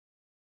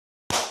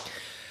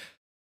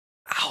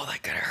Oh,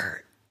 that gotta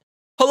hurt.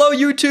 Hello,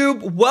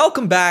 YouTube.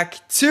 Welcome back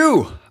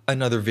to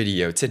another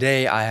video.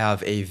 Today, I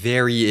have a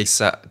very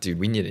dude,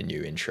 we need a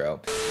new intro.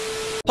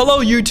 Hello,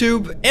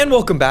 YouTube, and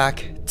welcome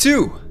back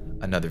to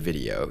another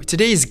video.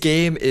 Today's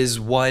game is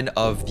one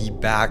of the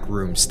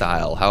Backrooms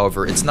style.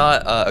 However, it's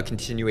not a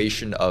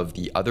continuation of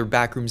the other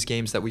Backrooms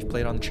games that we've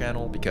played on the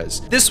channel,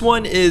 because this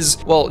one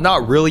is, well,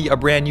 not really a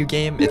brand new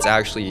game. It's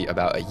actually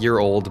about a year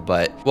old,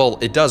 but, well,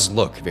 it does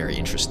look very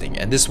interesting.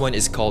 And this one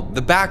is called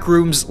The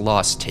Backrooms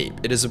Lost Tape.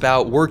 It is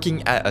about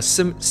working at a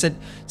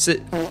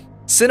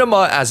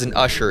cinema as an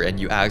usher, and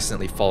you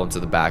accidentally fall into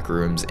the back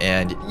rooms.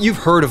 And you've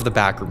heard of the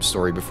backroom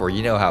story before,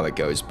 you know how it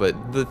goes.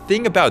 But the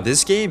thing about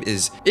this game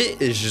is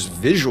it is just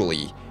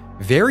visually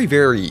very,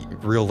 very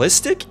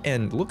realistic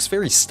and looks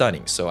very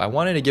stunning. So I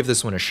wanted to give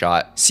this one a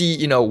shot, see,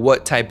 you know,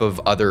 what type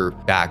of other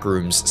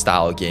backrooms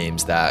style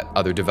games that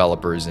other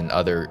developers and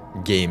other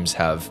games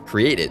have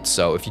created.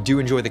 So if you do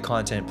enjoy the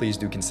content, please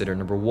do consider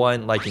number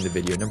 1, liking the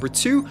video, number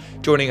 2,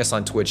 joining us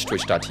on Twitch,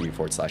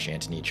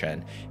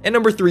 twitch.tv/AntonyChen, and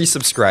number 3,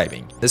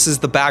 subscribing. This is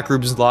the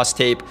Backrooms Lost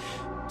Tape.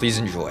 Please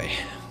enjoy.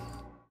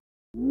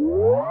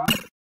 All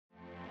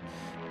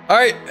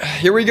right,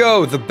 here we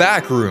go, the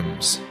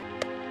Backrooms.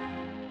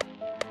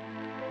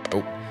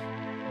 Oh,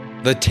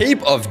 the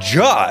tape of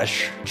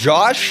Josh?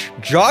 Josh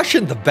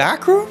in the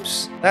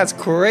Backrooms? That's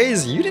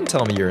crazy. You didn't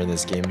tell me you're in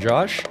this game,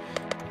 Josh.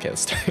 Okay,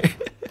 let's start.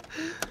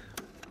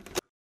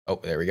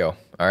 Oh, there we go.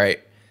 All right.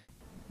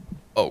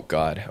 Oh,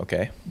 God.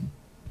 Okay.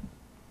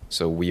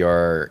 So we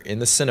are in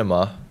the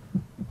cinema.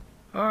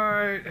 All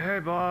right. Hey,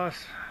 boss.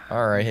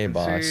 All right. Hey,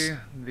 boss. See,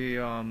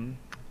 the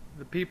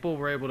people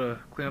were able to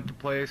clean up the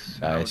place.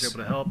 Nice. I was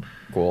able to help.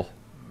 Cool.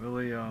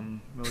 Really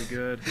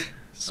good.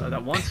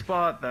 That one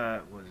spot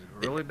that was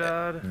really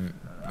bad.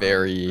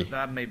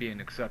 That may be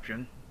an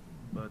exception,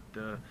 but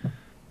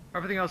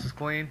everything else is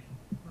clean.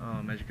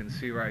 As you can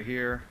see right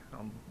here,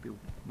 I'll be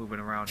moving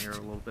around here a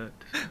little bit.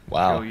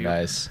 Wow,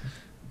 nice.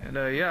 And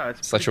yeah,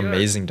 it's such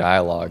amazing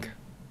dialogue.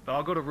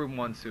 I'll go to room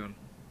 1 soon.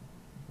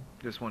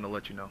 Just wanted to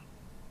let you know.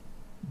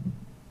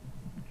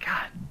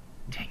 God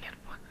dang it!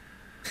 What?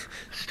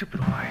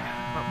 Stupid light.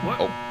 What?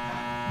 Oh.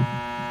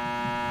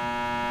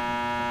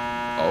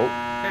 Oh.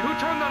 Hey, who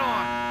turned that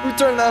on? Who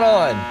turned that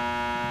on?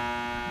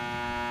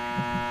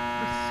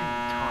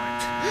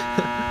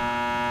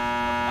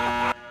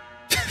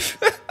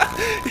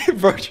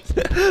 Bro,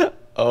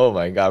 oh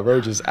my God,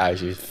 bro just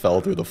actually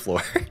fell through the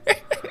floor.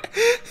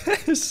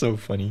 It's so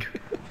funny.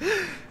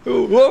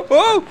 Whoa,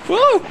 whoa,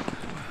 whoa.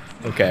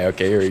 Okay,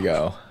 here we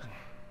go.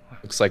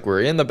 Looks like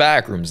we're in the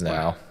Backrooms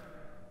now.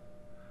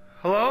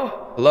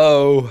 Hello?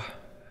 Hello?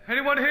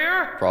 Anyone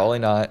here? Probably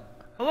not.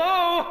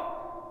 Hello?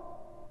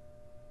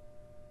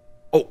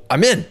 Oh,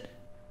 I'm in.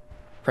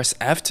 Press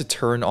F to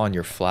turn on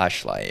your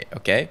flashlight.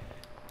 Okay.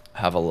 I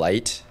have a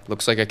light.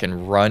 Looks like I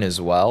can run as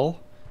well.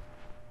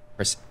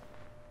 Press...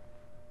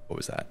 What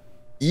was that?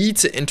 E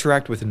to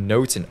interact with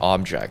notes and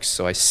objects.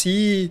 So I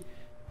see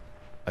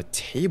a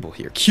table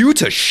here. Q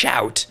to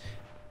shout.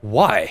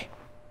 Why?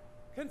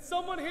 Can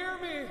someone hear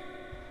me?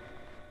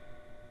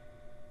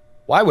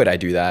 Why would I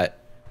do that?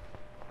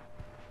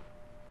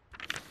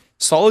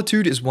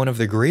 Solitude is one of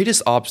the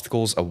greatest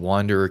obstacles a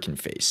wanderer can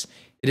face.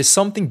 It is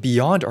something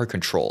beyond our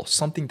control,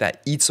 something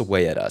that eats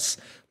away at us,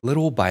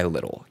 little by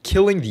little,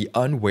 killing the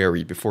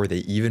unwary before they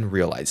even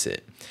realize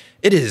it.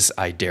 It is,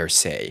 I dare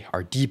say,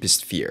 our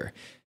deepest fear.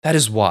 That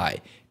is why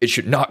it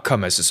should not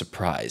come as a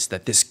surprise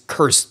that this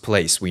cursed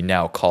place we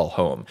now call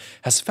home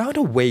has found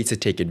a way to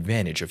take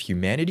advantage of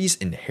humanity's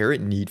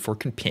inherent need for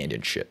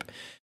companionship.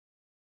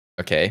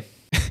 Okay,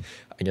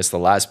 I guess the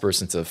last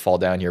person to fall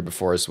down here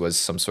before us was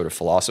some sort of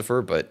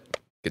philosopher, but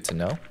good to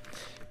know.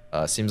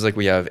 Seems like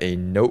we have a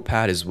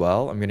notepad as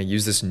well. I'm going to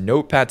use this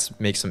notepad to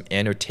make some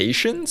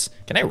annotations.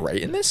 Can I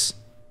write in this?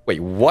 Wait,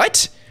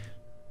 what?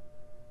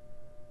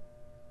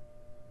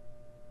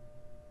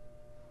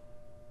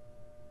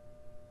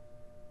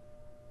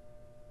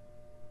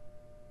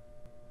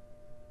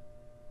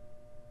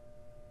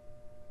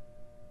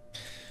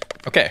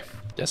 Okay,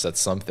 guess that's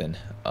something.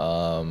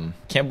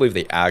 Can't believe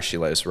they actually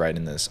let us write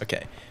in this.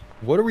 Okay,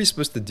 what are we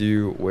supposed to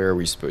do? Where are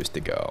we supposed to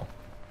go?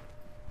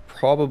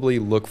 Probably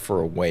look for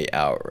a way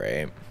out,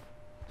 right?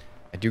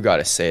 I do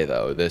gotta say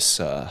though, this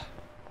the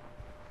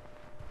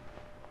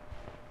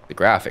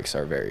graphics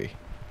are very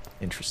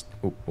interesting.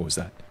 Oh, what was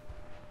that?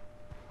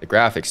 The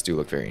graphics do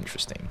look very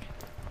interesting.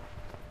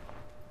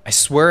 I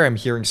swear I'm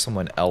hearing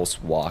someone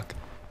else walk.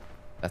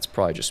 That's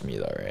probably just me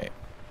though, right?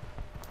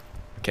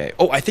 Okay.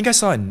 Oh, I think I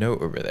saw a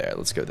note over there.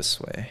 Let's go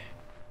this way.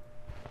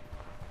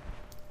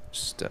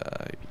 Just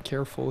be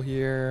careful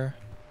here.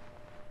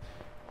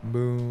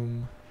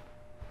 Boom.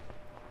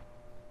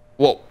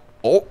 Whoa.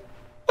 Oh,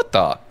 what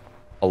the?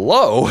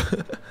 Hello?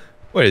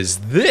 What is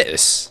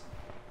this?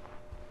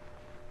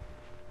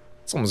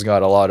 Someone's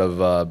got a lot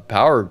of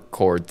power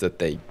cords that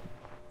they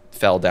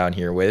fell down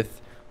here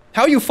with.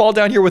 How do you fall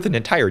down here with an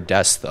entire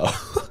desk, though?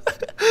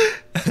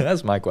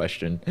 That's my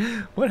question.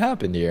 What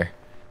happened here?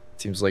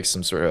 Seems like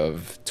some sort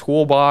of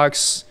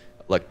toolbox,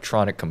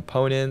 electronic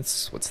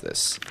components. What's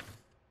this?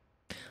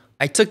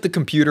 I took the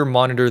computer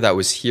monitor that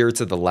was here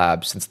to the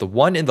lab since the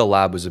one in the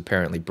lab was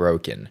apparently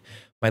broken.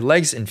 My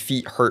legs and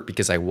feet hurt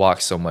because I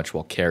walked so much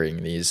while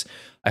carrying these.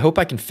 I hope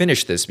I can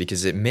finish this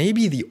because it may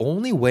be the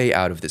only way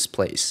out of this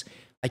place.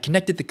 I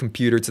connected the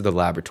computer to the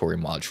laboratory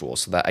module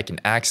so that I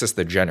can access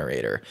the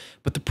generator.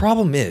 But the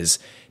problem is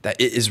that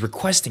it is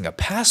requesting a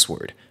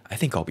password. I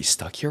think I'll be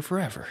stuck here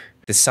forever.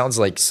 This sounds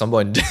like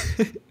someone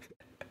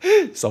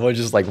someone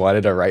just like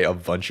wanted to write a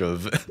bunch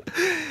of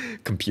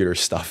computer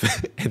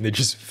stuff and they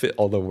just fit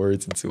all the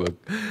words into a...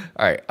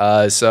 All right,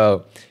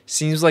 so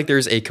seems like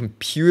there's a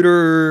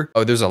computer...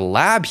 Oh, there's a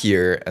lab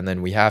here and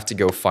then we have to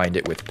go find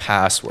it with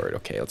password.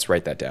 Okay, let's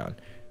write that down.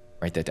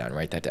 Write that down,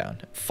 write that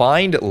down.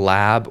 Find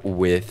lab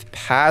with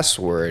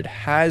password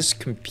has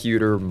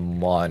computer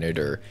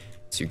monitor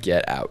to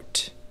get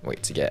out.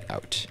 Wait, to get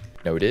out.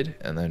 Noted.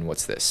 And then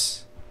what's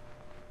this?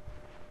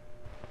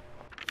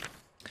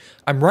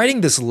 I'm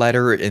writing this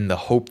letter in the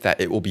hope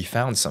that it will be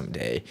found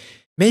someday.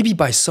 Maybe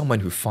by someone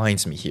who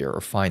finds me here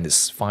or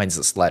finds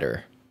this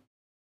letter.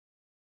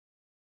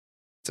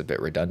 It's a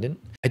bit redundant.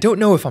 I don't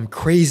know if I'm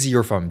crazy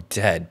or if I'm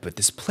dead, but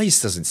this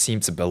place doesn't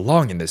seem to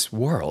belong in this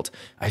world.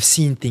 I've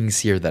seen things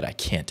here that I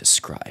can't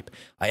describe.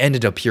 I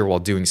ended up here while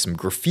doing some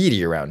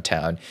graffiti around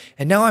town,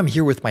 and now I'm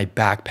here with my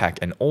backpack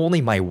and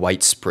only my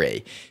white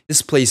spray.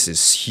 This place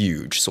is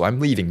huge, so I'm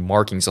leaving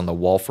markings on the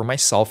wall for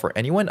myself or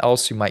anyone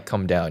else who might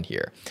come down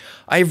here.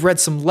 I've read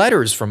some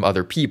letters from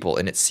other people,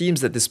 and it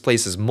seems that this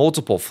place has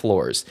multiple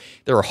floors.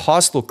 There are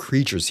hostile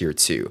creatures here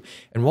too,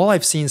 and while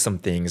I've seen some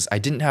things, I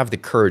didn't have the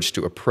courage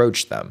to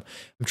approach them.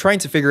 I'm trying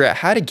to figure out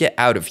how to get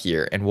out of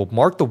here, and will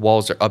mark the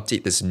walls or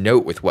update this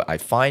note with what I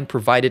find,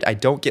 provided I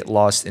don't get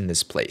lost in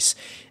this place.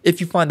 If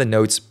you find the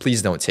notes,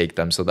 please don't take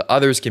them so the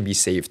others can be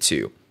saved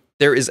too.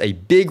 There is a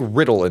big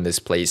riddle in this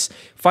place.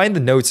 Find the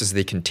notes as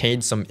they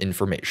contain some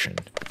information.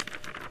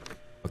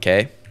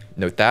 Okay,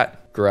 note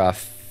that.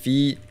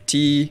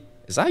 Graffiti.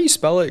 Is that how you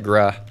spell it?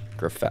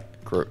 Graffiti.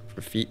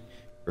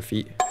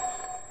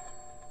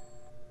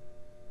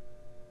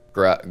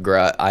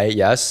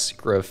 Yes,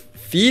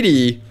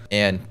 graffiti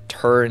and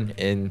turn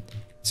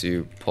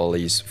into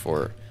police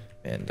for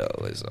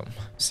vandalism.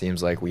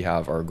 Seems like we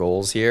have our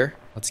goals here.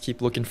 Let's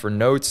keep looking for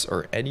notes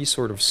or any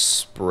sort of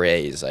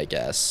sprays, I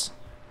guess.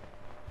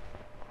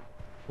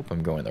 Hope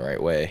I'm going the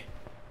right way.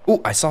 Oh,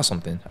 I saw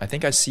something. I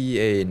think I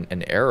see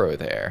an arrow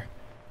there.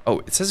 Oh,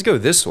 it says go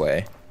this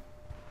way.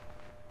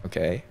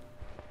 Okay.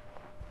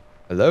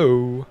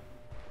 Hello?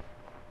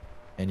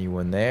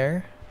 Anyone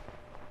there?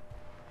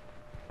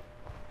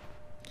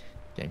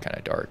 Getting kind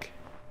of dark.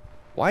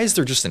 Why is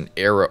there just an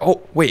arrow?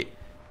 Oh, wait.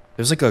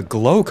 There's like a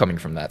glow coming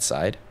from that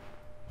side.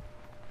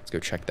 Let's go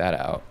check that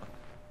out.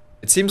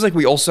 It seems like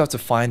we also have to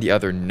find the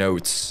other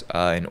notes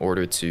in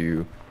order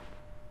to...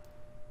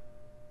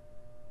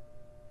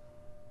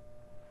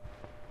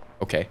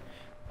 Okay.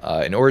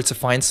 In order to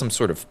find some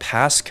sort of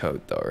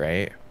passcode though,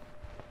 right?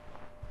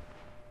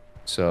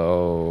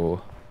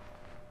 So...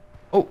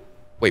 Oh,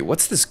 wait,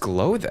 what's this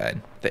glow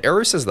then? The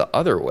arrow says the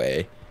other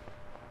way.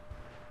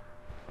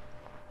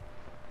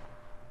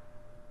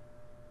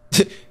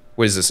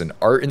 What is this, an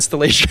art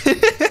installation?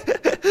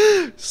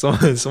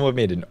 Someone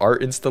made an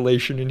art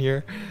installation in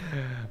here.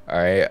 All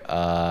right,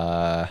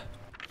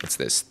 what's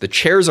this? The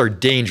chairs are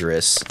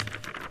dangerous.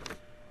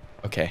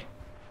 Okay.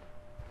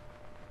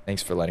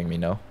 Thanks for letting me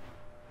know.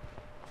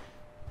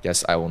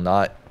 Guess I will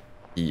not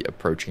be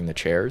approaching the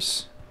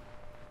chairs.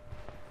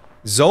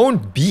 Zone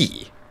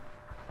B.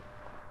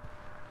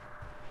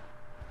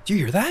 Do you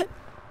hear that?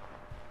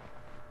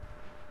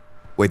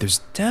 Wait, there's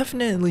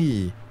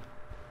definitely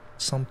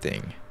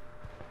something.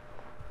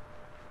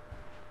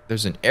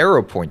 There's an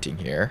arrow pointing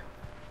here.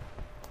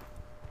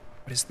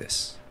 What is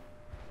this?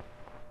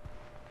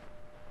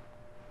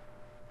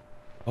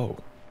 Oh.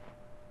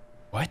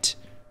 What?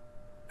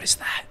 What is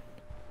that?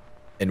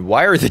 And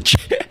why are the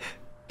chairs...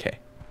 Okay.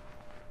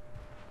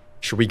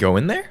 Should we go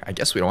in there? I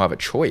guess we don't have a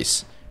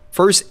choice.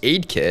 First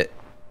aid kit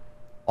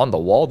on the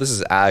wall. This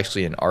is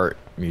actually an art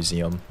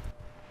museum.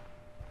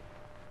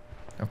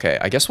 Okay,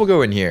 I guess we'll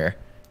go in here.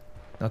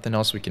 Nothing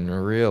else we can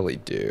really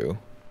do.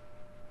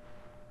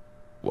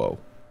 Whoa.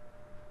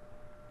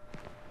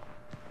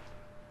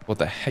 What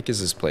the heck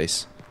is this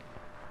place?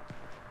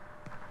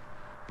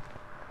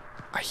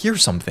 I hear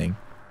something.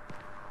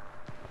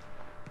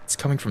 It's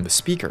coming from the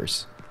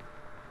speakers.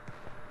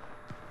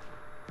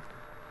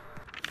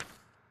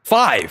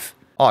 5.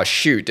 Oh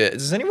shoot!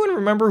 Does anyone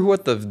remember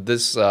what the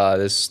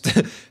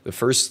the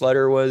first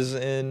letter was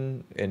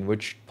in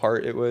which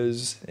part it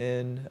was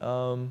in?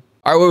 All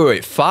right,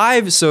 wait.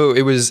 5. So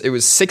it was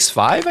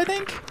 6-5, I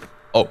think.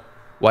 Oh,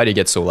 why did it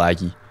get so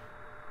laggy?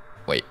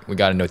 Wait, we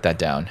gotta note that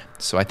down.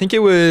 So I think it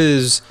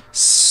was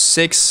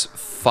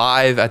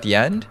 6-5 at the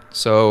end.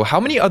 So how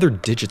many other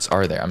digits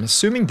are there? I'm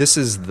assuming this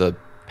is the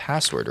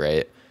password,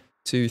 right?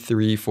 2,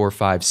 3, 4,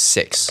 5,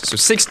 6. So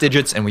 6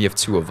 digits, and we have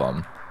 2 of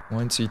them.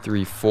 1, 2,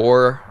 3,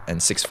 4,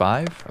 and 6,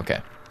 5.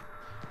 Okay.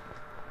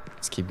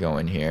 Let's keep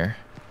going here.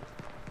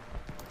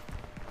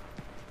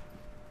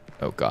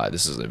 Oh god,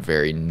 this is a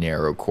very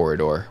narrow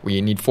corridor. We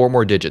need 4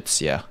 more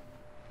digits, yeah.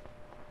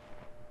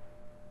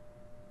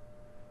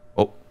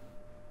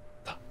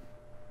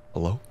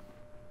 Hello?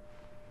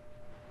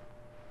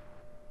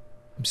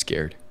 I'm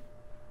scared.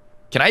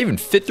 Can I even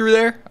fit through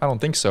there? I don't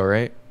think so,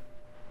 right?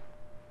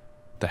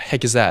 The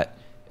heck is that?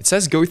 It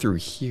says go through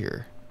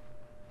here.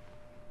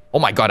 Oh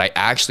my god, I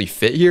actually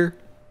fit here?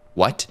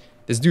 What?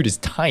 This dude is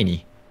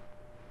tiny.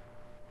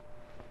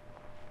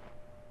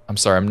 I'm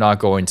sorry, I'm not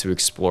going to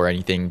explore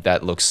anything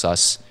that looks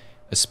sus.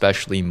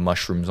 Especially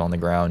mushrooms on the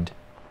ground.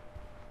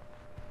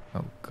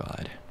 Oh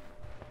god.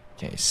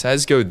 Okay,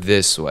 says go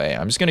this way.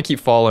 I'm just gonna keep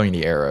following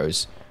the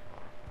arrows.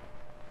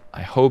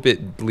 I hope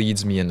it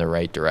leads me in the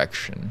right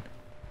direction.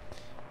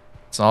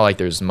 It's not like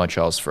there's much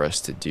else for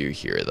us to do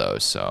here though,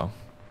 so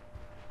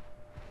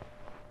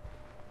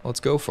let's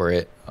go for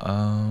it.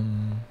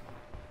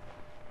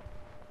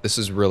 This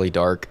is really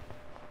dark.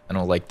 I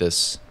don't like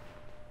this.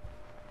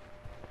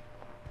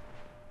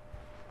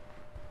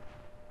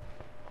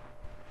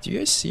 Do you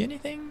guys see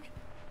anything?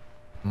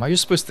 Am I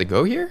just supposed to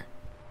go here?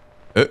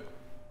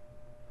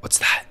 What's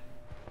that?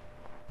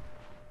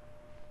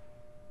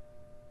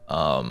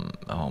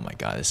 Oh my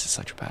god, this is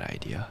such a bad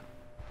idea.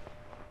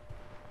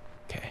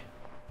 Okay.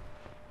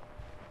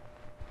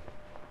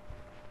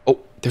 Oh,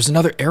 there's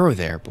another arrow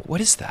there, but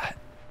what is that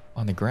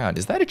on the ground?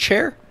 Is that a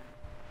chair?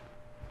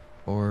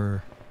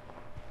 Or...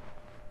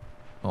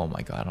 oh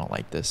my god, I don't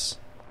like this.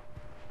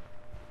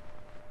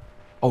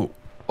 Oh,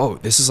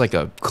 this is like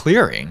a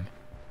clearing.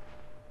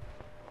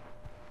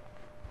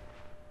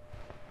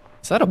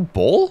 Is that a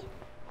bowl?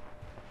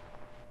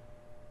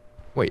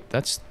 Wait,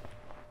 that's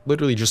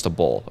literally just a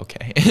bowl.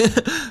 Okay.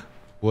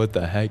 What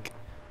the heck?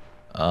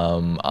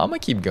 I'm gonna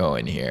keep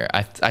going here.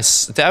 I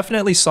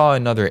definitely saw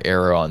another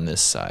arrow on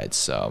this side,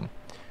 so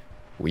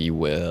we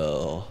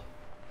will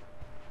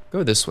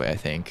go this way, I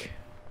think.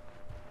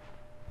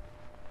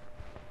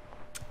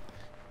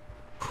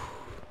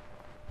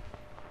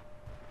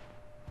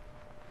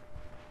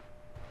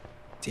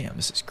 Damn,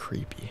 this is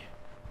creepy.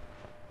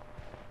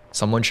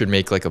 Someone should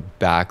make like a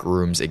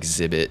Backrooms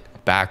exhibit.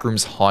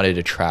 Backrooms haunted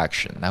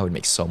attraction. That would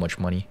make so much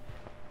money.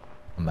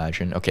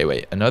 Imagine. Okay,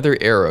 wait. Another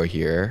arrow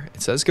here.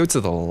 It says go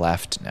to the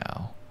left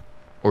now.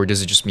 Or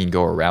does it just mean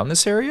go around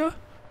this area?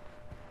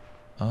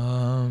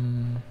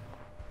 Let's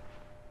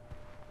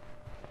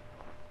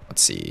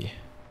see.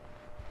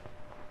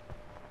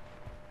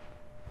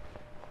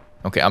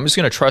 Okay, I'm just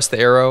gonna trust the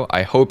arrow.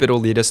 I hope it'll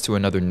lead us to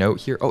another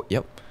note here. Oh,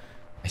 yep.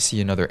 I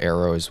see another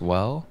arrow as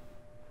well.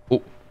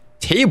 Oh,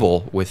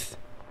 table with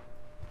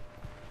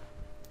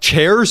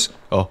chairs?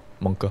 Oh,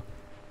 Monka.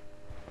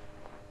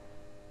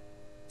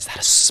 Is that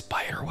a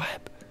spider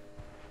web?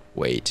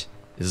 Wait,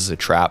 is this a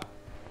trap?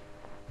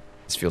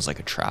 This feels like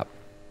a trap.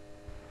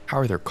 How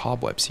are there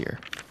cobwebs here?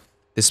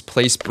 This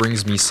place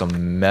brings me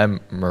some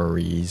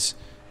memories.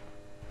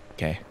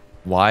 Okay,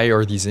 why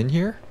are these in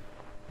here?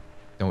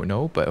 Don't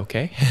know, but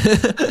okay.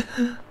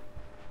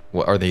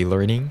 What are they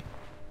learning?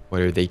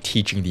 What are they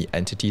teaching the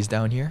entities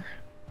down here?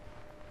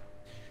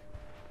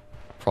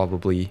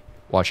 Probably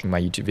watching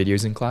my YouTube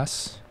videos in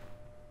class.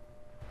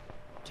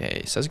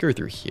 Okay, it says go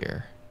through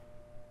here.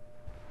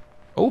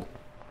 Oh,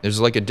 there's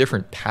like a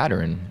different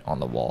pattern on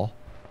the wall.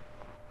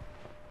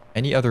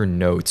 Any other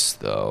notes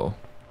though?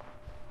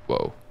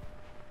 Whoa.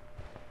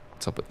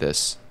 What's up with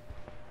this?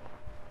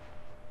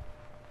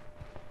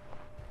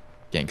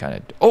 Getting kind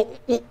of... oh,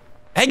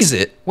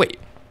 exit? Wait.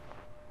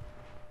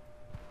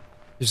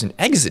 There's an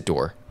exit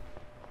door.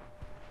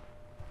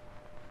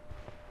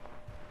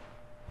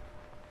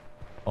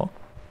 Oh.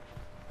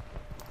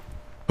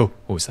 Oh,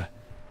 what was that?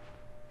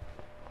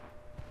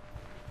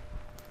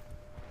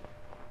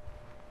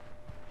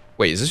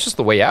 Wait, is this just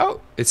the way out?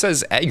 It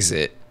says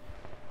exit.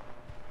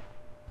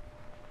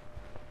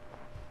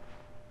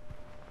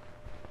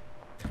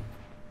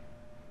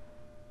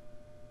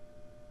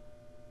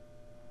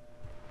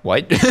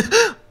 What?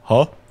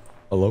 Huh?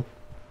 Hello?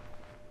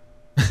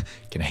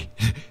 Can I...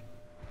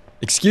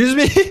 excuse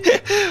me?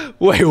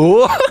 Wait,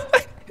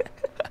 what?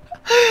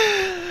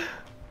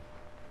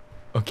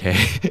 Okay.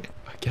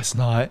 I guess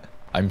not.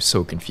 I'm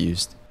so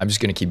confused. I'm just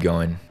gonna keep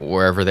going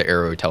wherever the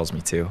arrow tells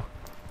me to.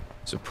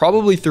 So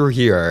probably through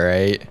here,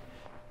 alright?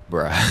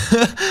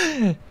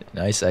 Bruh.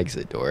 Nice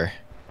exit door.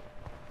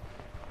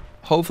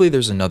 Hopefully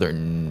there's another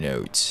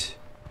note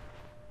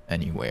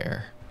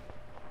anywhere.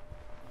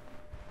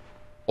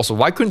 Also,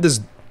 why couldn't this...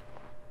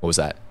 what was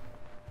that?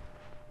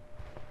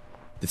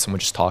 Did someone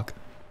just talk?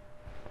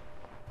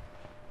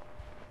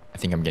 I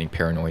think I'm getting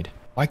paranoid.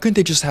 Why couldn't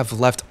they just have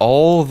left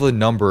all the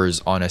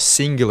numbers on a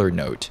singular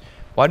note?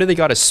 Why do they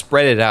gotta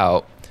spread it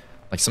out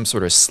like some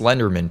sort of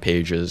Slenderman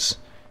pages?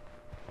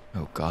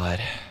 Oh god.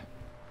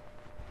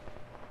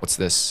 What's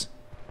this?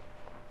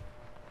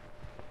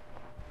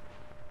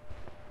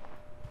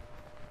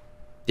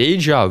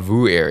 Deja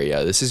vu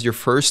area. This is your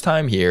first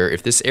time here.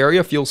 If this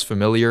area feels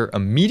familiar,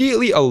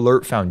 immediately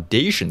alert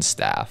foundation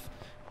staff.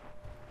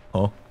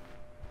 Huh?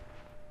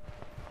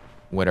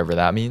 Whatever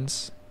that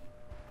means.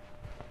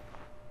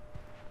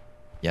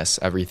 Yes,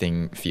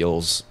 everything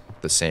feels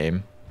the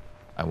same.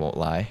 I won't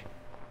lie.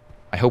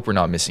 I hope we're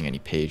not missing any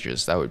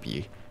pages. That would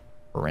be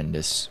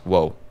horrendous.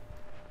 Whoa.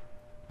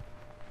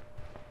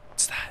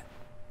 What's that?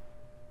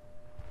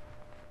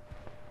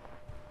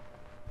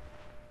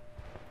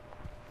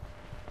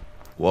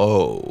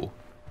 Whoa.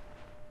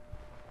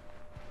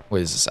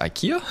 What is this,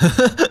 IKEA?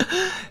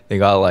 They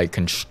got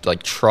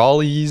like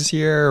trolleys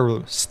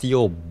here,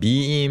 steel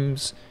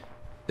beams.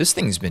 This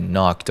thing's been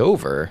knocked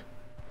over.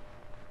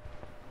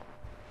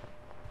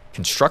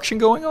 Construction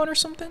going on or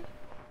something?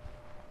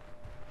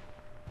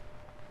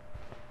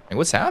 Like,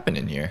 what's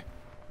happening here?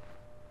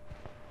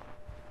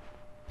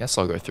 Guess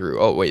I'll go through.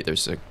 Oh, wait,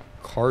 there's a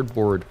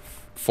cardboard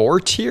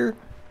fort here?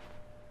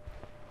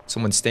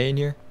 Someone staying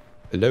here?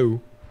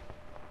 Hello?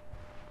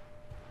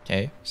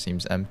 Okay,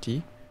 seems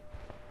empty.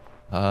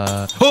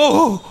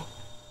 Oh!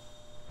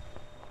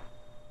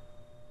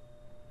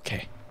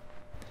 Okay.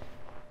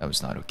 That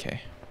was not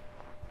okay.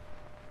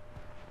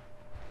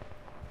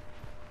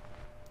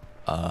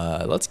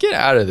 Let's get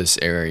out of this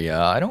area.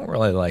 I don't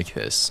really like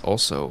this.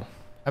 Also,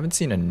 I haven't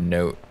seen a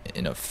note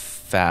in a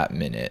fat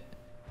minute.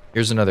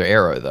 Here's another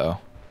arrow, though.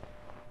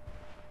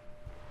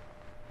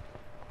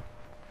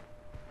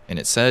 And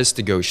it says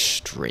to go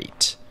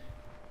straight.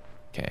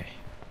 Okay.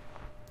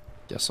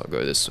 Guess I'll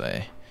go this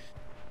way.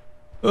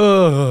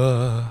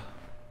 Oh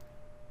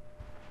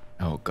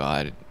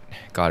god.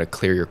 Gotta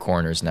clear your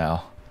corners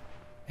now.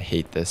 I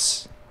hate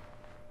this.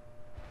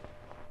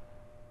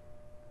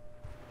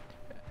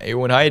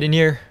 Anyone hide in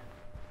here?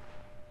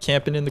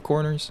 Camping in the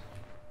corners?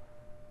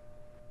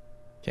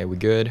 Okay, we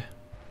good?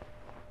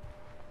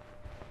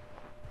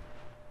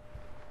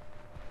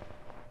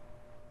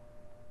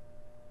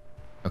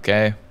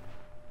 Okay.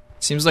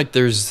 Seems like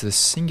there's this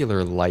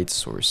singular light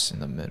source in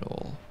the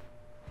middle.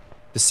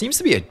 This seems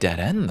to be a dead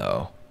end,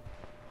 though.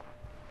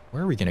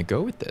 Where are we gonna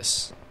go with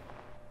this?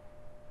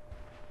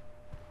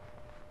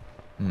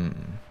 Does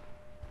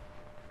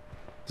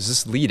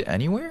this lead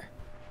anywhere?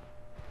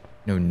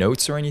 No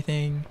notes or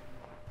anything?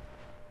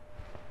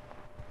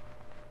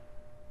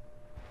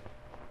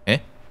 Eh?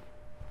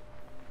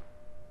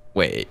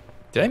 Wait,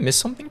 did I miss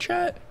something,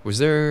 chat? Was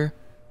there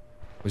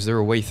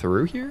a way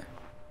through here?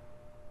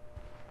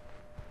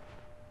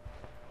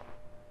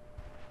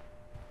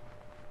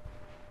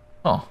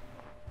 Oh.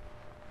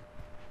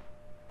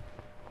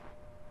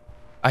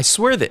 I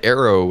swear the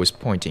arrow was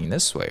pointing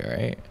this way,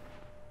 right?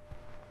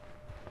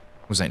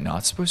 Was I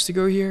not supposed to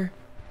go here?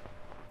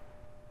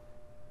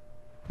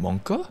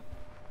 Monka?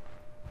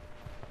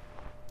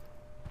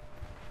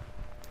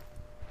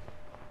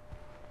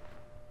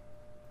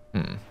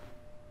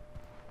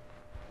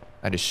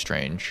 That is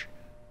strange.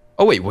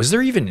 Oh wait, was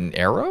there even an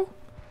arrow?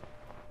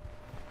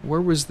 Where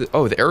was the...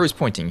 Oh, the arrow's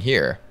pointing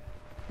here.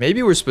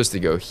 Maybe we're supposed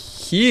to go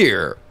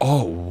here.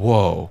 Oh,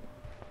 whoa.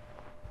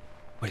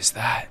 What is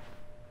that?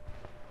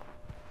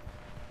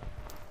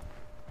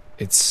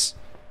 It's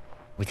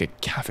like a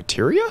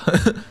cafeteria?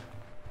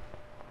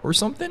 Or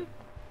something?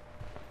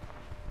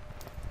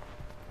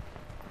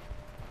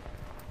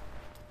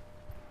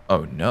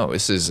 Oh no,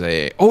 this is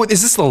a... Oh,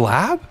 is this the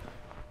lab?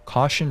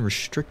 Caution,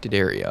 restricted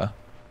area.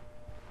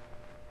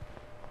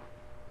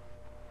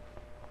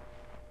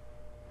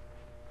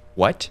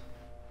 What?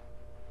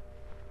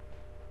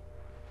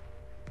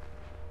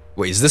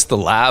 Wait, is this the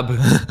lab?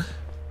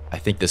 I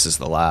think this is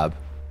the lab.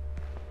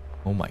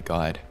 Oh my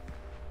god.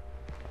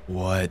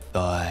 What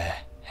the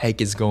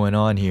heck is going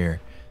on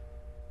here?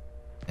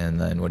 And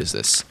then what is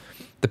this?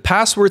 The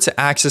password to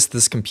access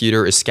this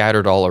computer is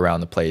scattered all around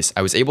the place.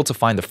 I was able to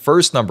find the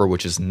first number,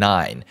 which is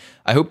 9.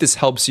 I hope this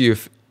helps you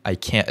if I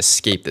can't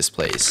escape this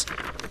place.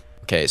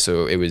 Okay,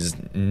 so it was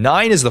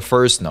 9 is the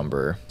first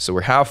number, so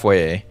we're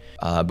halfway.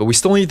 But we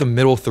still need the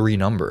middle 3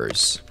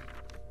 numbers.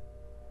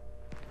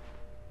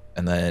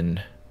 And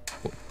then...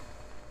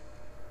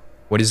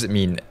 What does it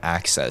mean,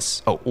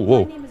 access? Oh,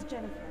 whoa. My name is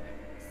Jennifer,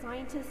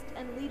 scientist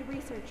and lead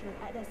researcher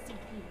at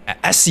SCP.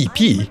 At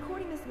SCP? I'm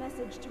recording this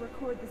message to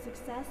record the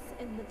success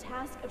in the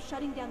task of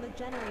shutting down the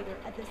generator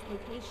at this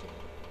location,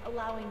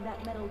 allowing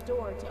that metal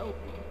door to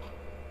open.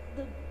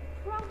 The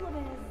problem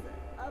is...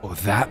 Oh,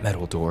 that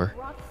metal door.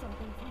 Brought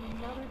something from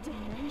another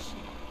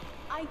dimension.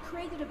 I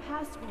created a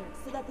password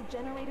so that the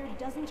generator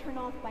doesn't turn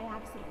off by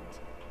accident.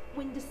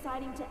 When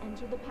deciding to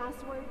enter the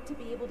password to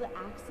be able to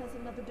access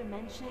another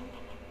dimension,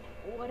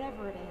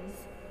 whatever it is,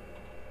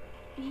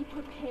 be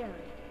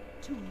prepared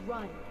to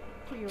run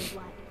for your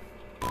life.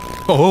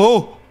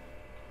 Oh!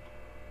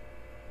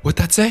 What'd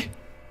that say?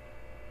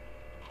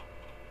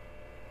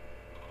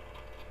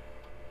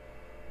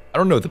 I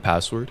don't know the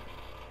password.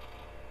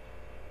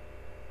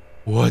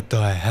 What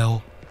the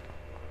hell?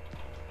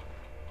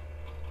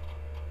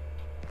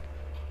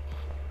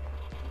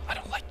 I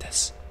don't like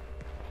this.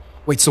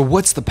 Wait, so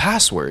what's the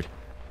password?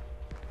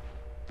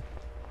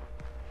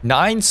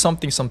 9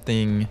 something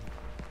something...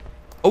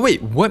 Oh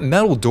wait, what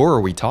metal door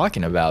are we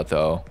talking about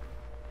though?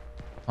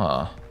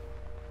 Huh.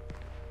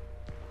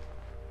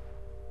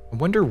 I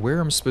wonder where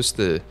I'm supposed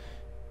to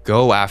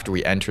go after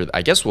we enter.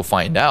 I guess we'll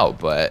find out,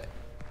 but...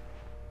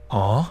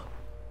 Huh?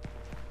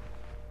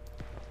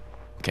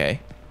 Okay.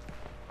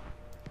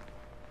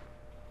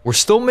 We're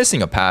still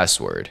missing a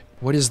password.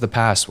 What is the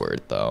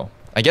password though?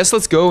 I guess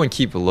let's go and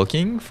keep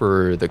looking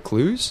for the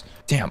clues.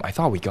 Damn, I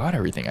thought we got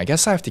everything. I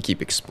guess I have to keep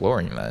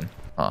exploring then.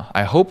 Huh.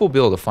 I hope we'll be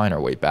able to find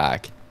our way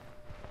back.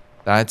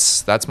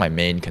 That's my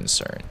main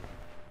concern.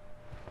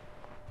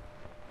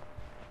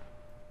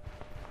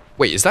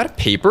 Wait, is that a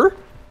paper?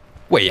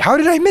 Wait, how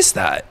did I miss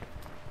that?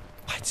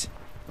 What?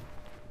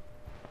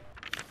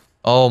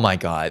 Oh my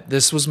god,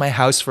 this was my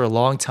house for a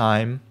long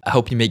time. I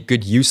hope you make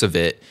good use of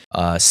it.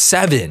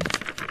 7.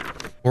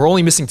 We're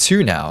only missing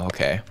 2 now,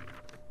 okay.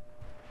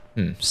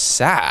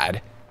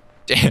 Sad.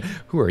 Damn,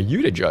 who are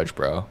you to judge,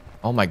 bro?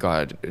 Oh my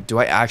god, do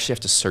I actually have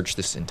to search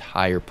this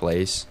entire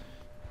place?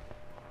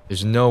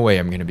 There's no way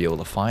I'm gonna be able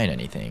to find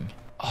anything.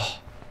 Oh,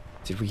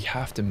 did we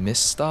have to miss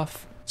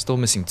stuff? Still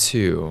missing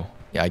 2.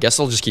 Yeah, I guess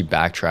I'll just keep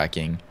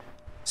backtracking.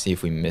 See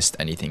if we missed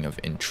anything of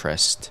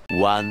interest.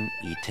 1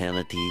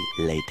 eternity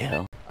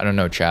later. I don't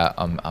know, chat.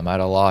 I'm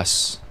at a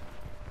loss.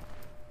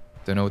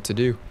 Don't know what to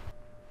do.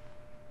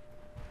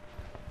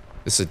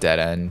 This is a dead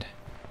end.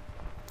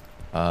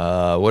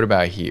 What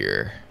about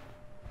here?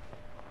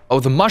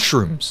 Oh, the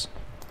mushrooms.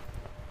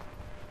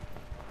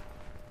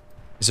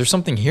 Is there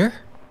something here?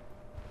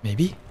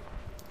 Maybe?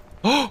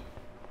 Oh,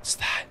 what's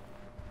that?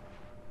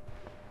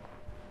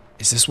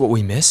 Is this what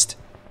we missed?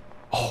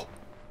 Oh.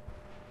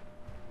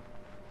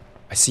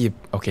 I see it.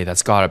 Okay,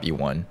 that's gotta be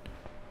one.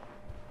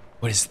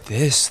 What is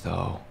this,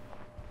 though?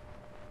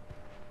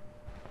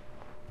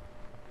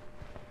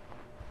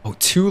 Oh,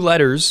 2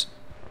 letters.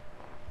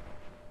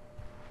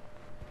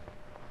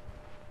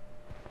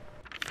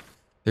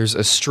 There's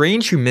a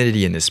strange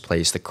humidity in this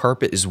place. The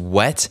carpet is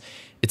wet.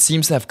 It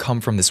seems to have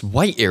come from this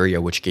white area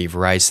which gave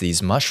rise to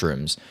these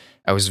mushrooms.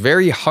 I was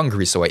very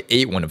hungry, so I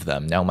ate one of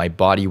them. Now my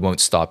body won't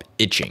stop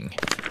itching.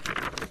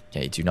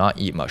 Okay, do not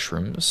eat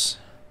mushrooms.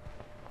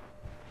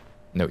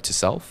 Note to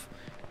self.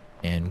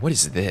 And what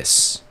is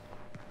this?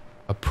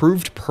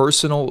 Approved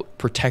personal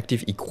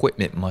protective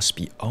equipment must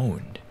be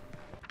owned.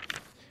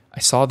 I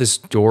saw this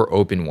door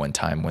open one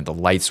time when the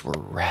lights were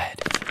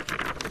red.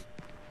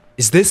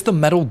 Is this the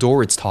metal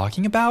door it's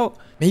talking about?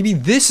 Maybe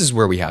this is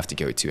where we have to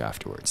go to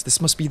afterwards. This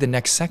must be the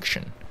next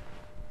section.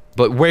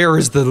 But where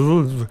is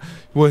the...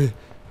 What am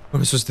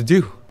I supposed to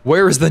do?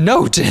 Where is the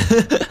note?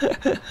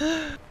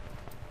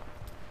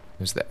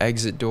 There's the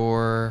exit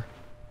door.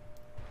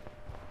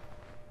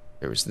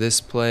 There was this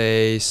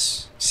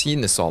place.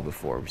 Seen this all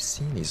before. We've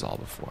seen these all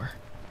before.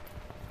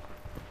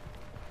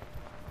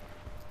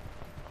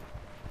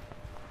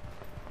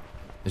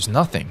 There's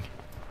nothing.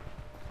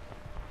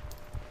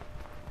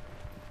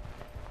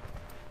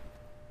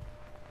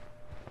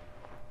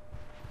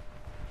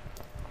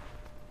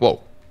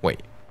 Whoa,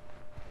 wait.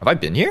 Have I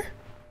been here?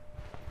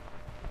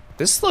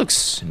 This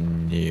looks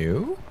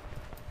new.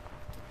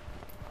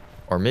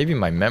 Or maybe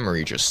my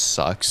memory just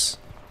sucks.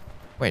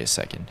 Wait a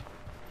second.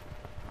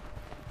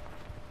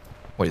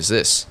 What is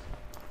this?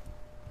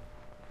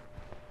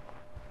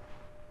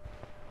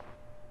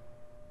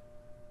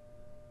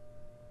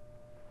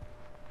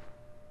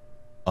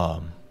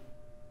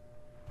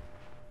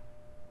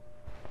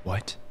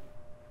 What?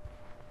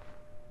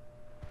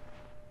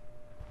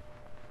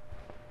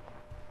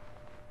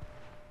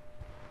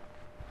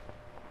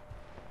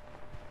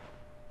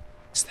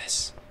 What's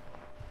this?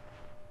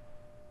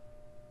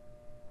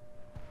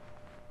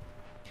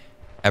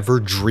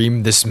 Ever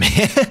dreamed this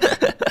man?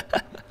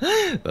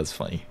 That's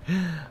funny.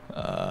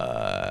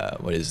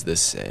 What does this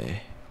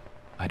say?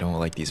 I don't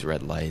like these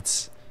red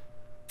lights.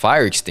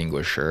 Fire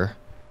extinguisher.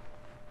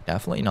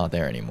 Definitely not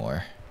there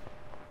anymore.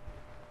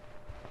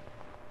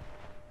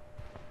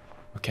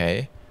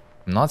 Okay.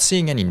 I'm not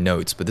seeing any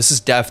notes, but this is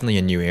definitely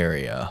a new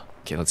area.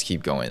 Okay, let's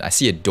keep going. I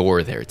see a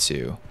door there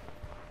too.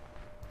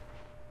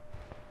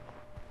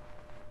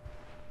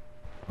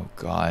 Oh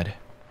god.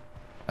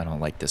 I don't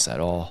like this at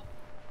all.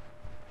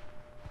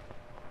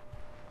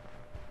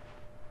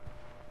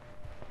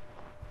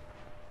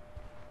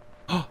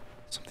 Oh,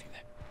 something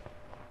there.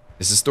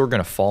 Is this door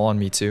gonna fall on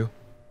me too?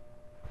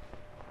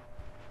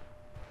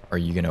 Or are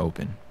you gonna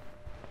open?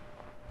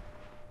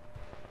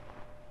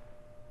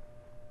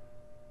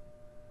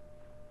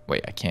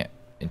 Wait, I can't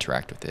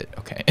interact with it.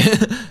 Okay.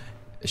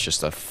 It's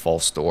just a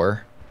false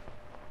door.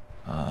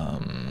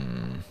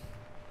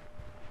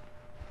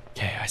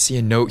 Okay, I see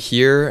a note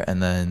here,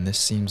 and then this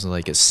seems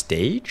like a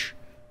stage?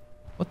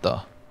 What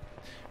the?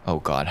 Oh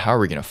god, how are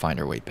we gonna find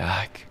our way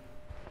back?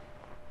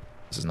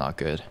 This is not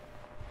good.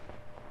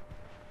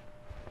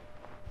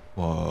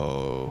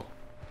 Whoa.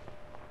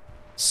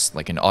 It's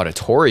like an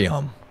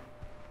auditorium.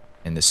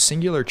 And the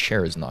singular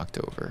chair is knocked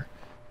over.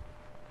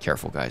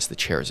 Careful, guys, the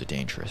chairs are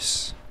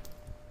dangerous.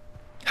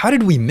 How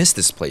did we miss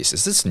this place?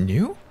 Is this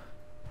new?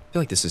 I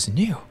feel like this is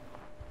new.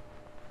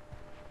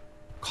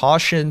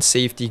 Caution,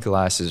 safety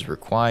glasses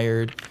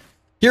required.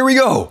 Here we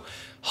go.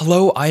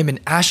 Hello, I am an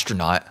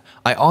astronaut.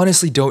 I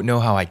honestly don't know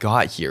how I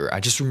got here. I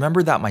just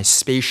remember that my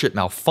spaceship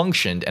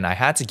malfunctioned and I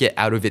had to get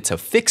out of it to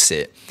fix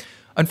it.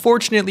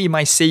 Unfortunately,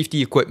 my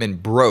safety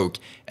equipment broke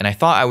and I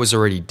thought I was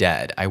already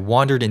dead. I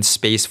wandered in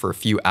space for a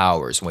few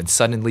hours when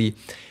suddenly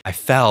I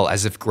fell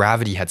as if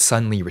gravity had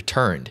suddenly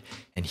returned.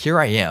 And here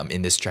I am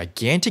in this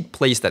gigantic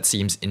place that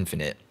seems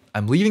infinite.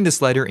 I'm leaving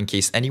this letter in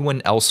case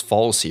anyone else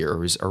falls here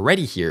or is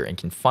already here and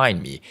can find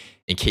me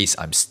in case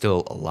I'm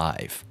still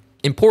alive.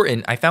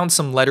 Important, I found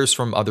some letters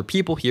from other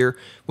people here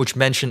which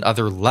mention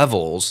other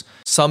levels.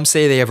 Some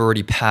say they have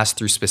already passed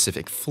through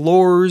specific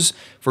floors.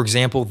 For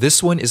example,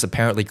 this one is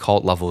apparently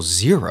called level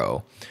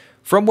 0.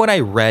 From what I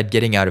read,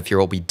 getting out of here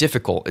will be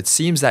difficult. It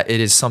seems that it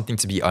is something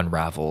to be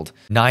unraveled.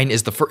 9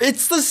 is the first.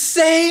 It's the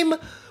same!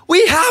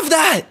 We have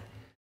that!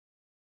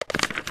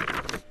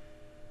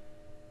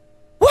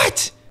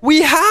 What?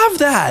 We have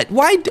that!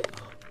 Why?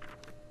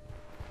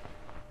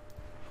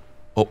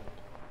 Oh.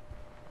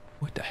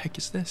 What the heck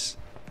is this?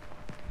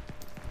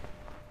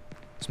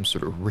 Some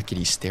sort of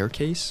rickety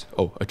staircase?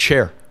 Oh, a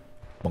chair.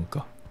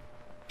 Monka.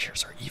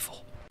 Chairs are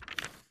evil.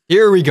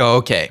 Here we go,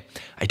 okay.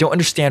 I don't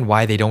understand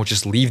why they don't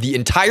just leave the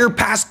entire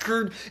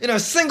passcode in a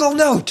single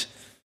note.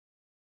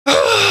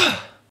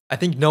 I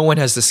think no one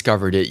has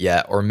discovered it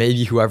yet, or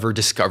maybe whoever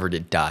discovered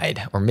it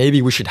died, or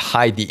maybe we should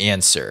hide the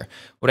answer.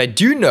 What I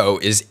do know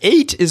is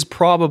 8 is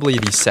probably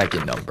the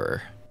second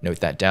number.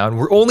 Note that down.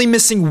 We're only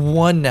missing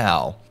 1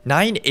 now.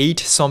 98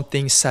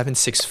 something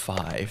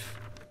 765.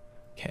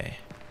 Okay.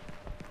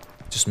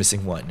 Just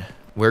missing 1.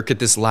 Where could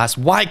this last?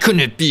 Why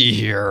couldn't it be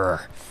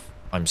here?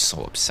 I'm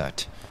so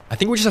upset. I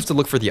think we just have to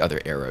look for the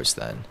other arrows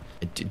then.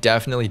 I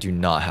definitely do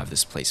not have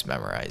this place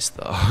memorized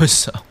though,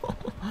 so.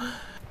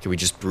 Can we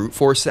just brute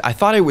force it? I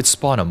thought it would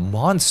spawn a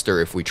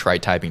monster if we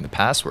tried typing the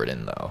password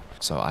in though.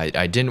 So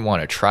I didn't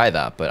want to try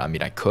that, but I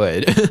mean I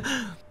could.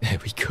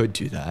 We could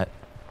do that.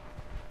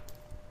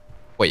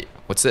 Wait,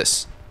 what's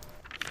this?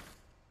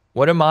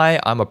 What am I?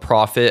 I'm a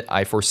prophet.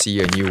 I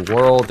foresee a new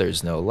world.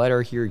 There's no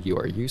letter here. You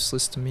are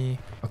useless to me.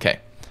 Okay.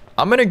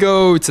 I'm gonna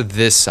go to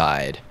this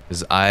side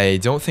because I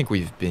don't think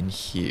we've been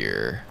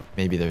here.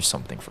 Maybe there's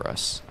something for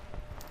us.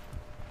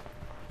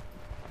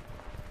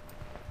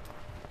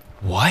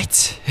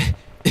 What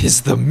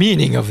is the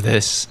meaning of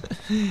this?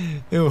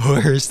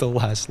 Where's the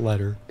last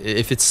letter?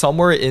 If it's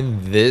somewhere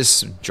in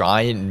this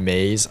giant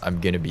maze, I'm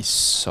gonna be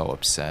so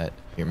upset.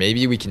 Here,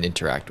 maybe we can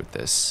interact with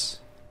this.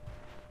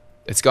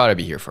 It's gotta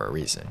be here for a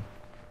reason.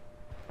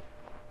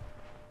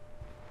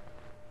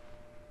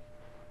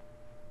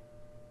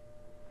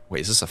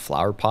 Wait, is this a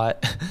flower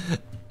pot?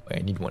 Wait,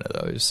 I need one of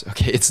those.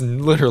 Okay, it's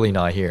literally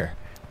not here.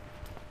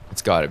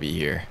 It's gotta be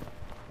here.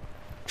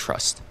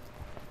 Trust.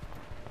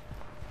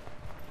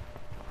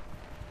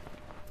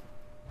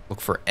 Look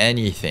for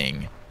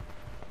anything.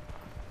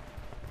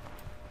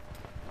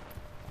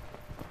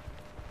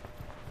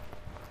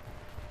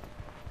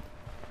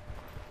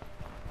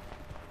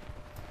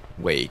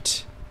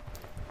 Wait.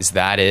 Is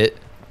that it?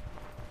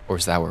 Or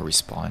is that where we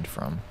spawned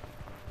from?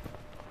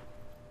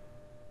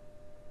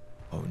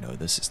 Oh no,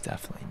 this is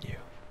definitely new.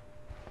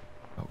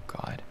 Oh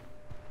god.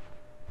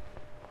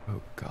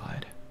 Oh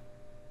god.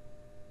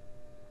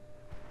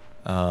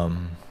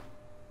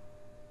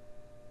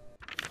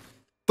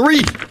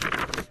 Three!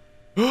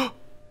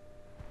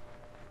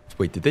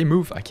 Wait, did they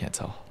move? I can't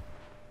tell.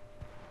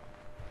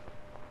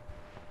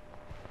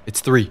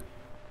 It's 3.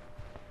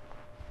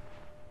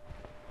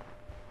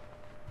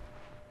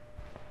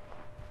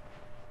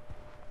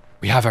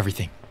 We have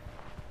everything.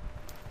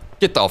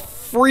 Get the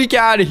freak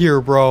out of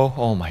here, bro.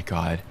 Oh my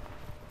god.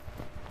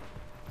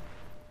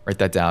 Write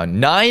that down.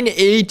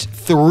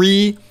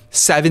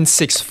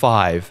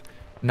 983765.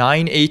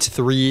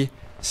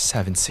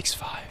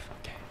 983765.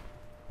 Okay.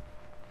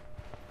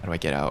 How do I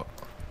get out?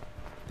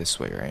 This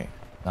way, right?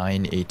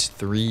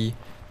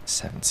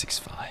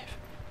 983765.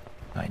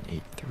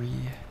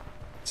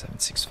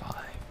 983765.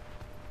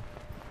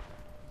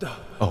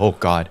 Oh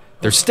god.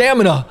 There's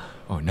stamina.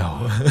 Oh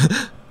no.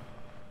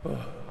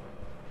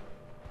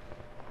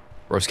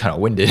 Bro's kind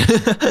of winded.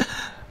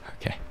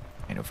 Okay.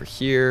 And over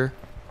here.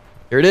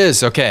 Here it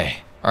is. Okay.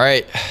 All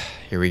right.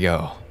 Here we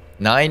go.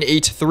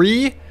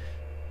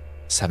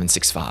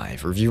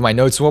 983765. Review my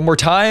notes one more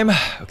time.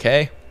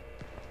 Okay.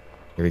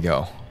 Here we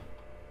go.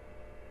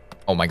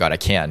 Oh my god, I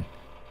can.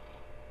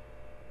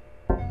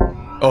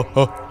 Oh,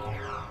 oh.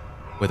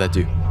 What'd that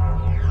do?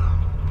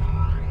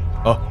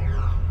 Oh.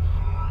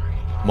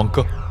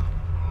 Monka.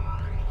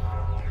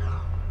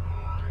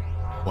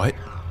 What?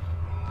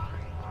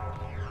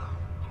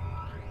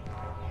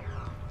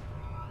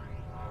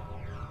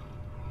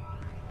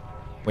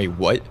 Wait,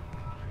 what?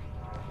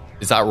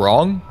 Is that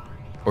wrong?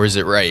 Or is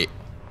it right?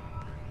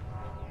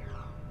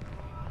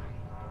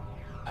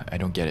 I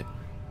don't get it.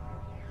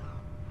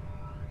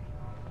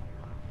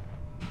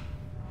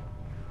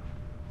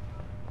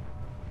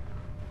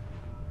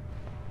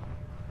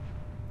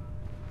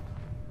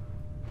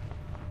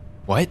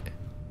 What?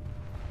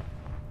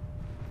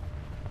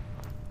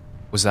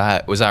 Was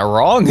that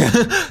wrong?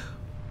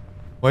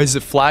 Why is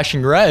it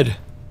flashing red?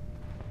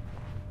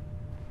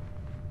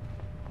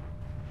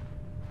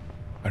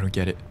 I don't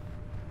get it.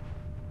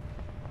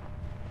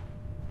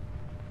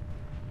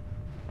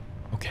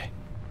 Okay.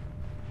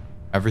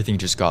 Everything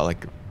just got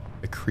like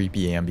a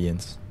creepy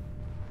ambience.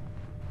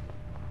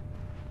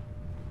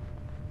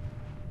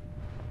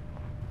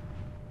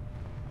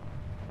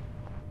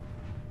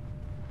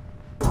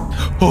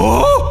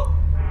 Oh!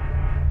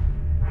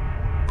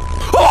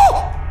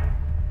 Oh!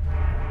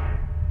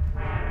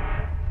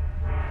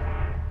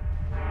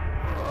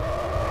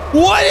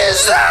 What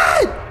is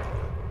that?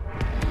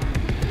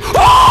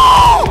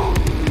 Oh!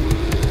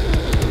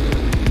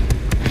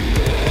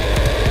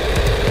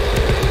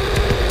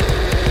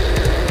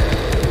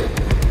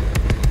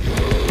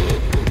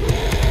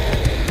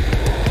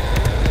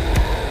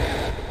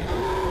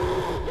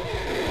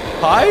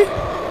 Hi?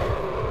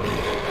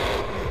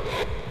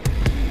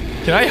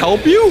 Can I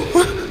help you?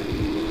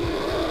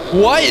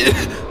 What?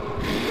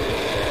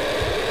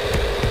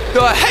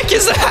 The heck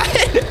is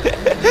that?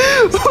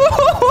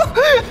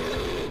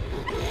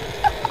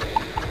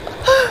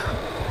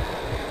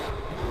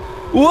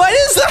 What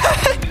is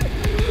that?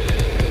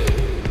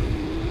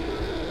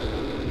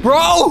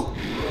 Bro!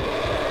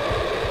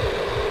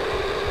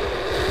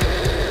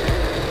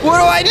 What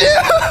do I do?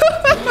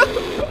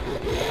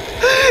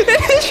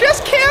 It's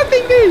just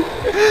camping me.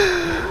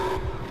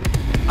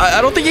 I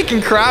don't think it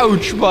can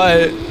crouch,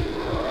 but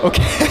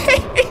okay.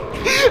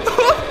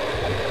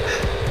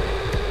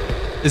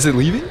 Is it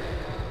leaving?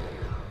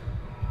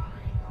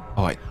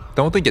 Oh, I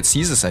don't think it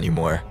sees us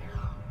anymore.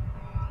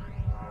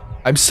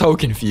 I'm so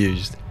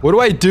confused. What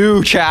do I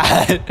do,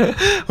 chat?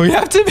 We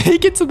have to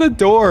make it to the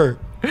door.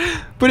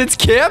 But it's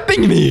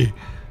camping me.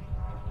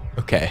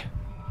 Okay.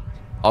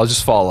 I'll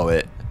just follow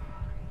it.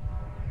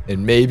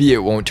 And maybe it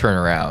won't turn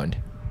around.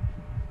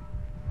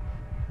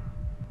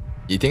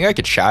 You think I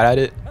could shout at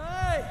it?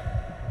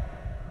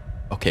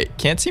 Okay,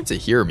 can't seem to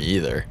hear me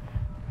either.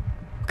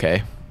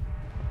 Okay.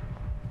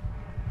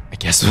 I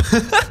guess.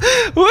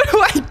 What do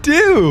I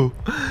do?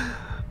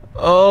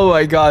 Oh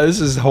my god, this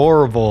is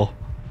horrible.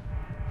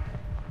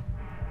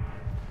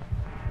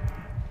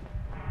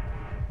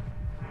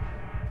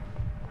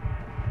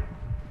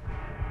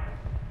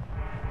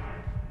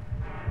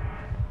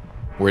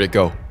 Where'd it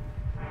go?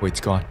 Wait, it's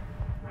gone.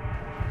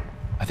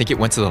 I think it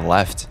went to the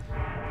left.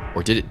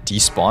 Or did it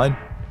despawn?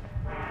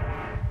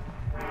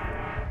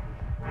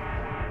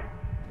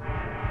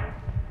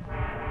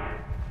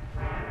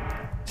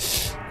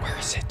 Where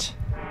is it?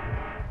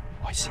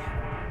 Oh, I see it.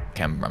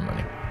 Okay, I'm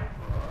running.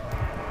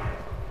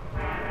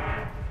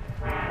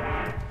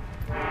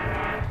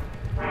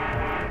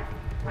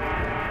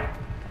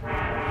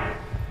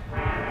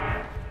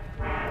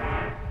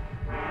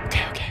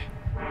 Okay.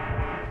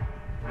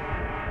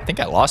 I think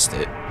I lost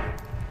it.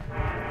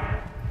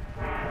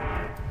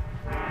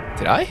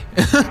 Did I?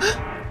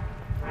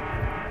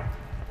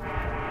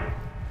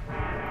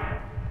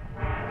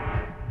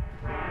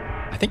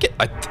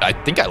 I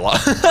think I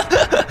lost.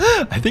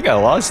 I think I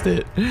lost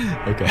it.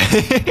 Okay.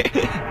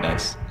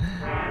 Nice.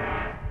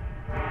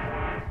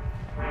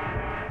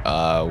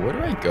 Where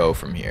do I go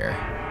from here?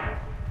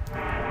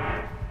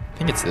 I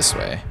think it's this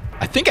way.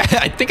 I think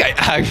I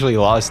actually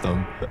lost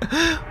them.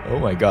 Oh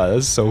my god,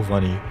 that's so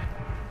funny.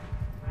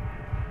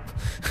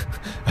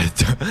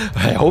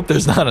 I hope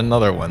there's not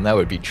another one. That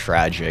would be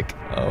tragic.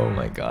 Oh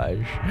my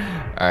gosh.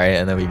 All right,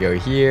 and then we go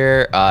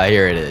here.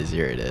 Here it is.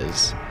 Here it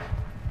is.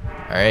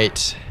 All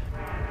right.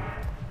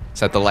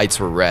 So that the lights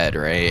were red,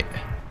 right?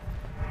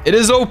 It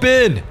is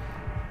open.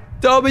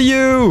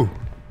 W.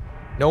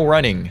 No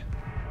running.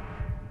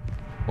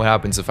 What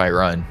happens if I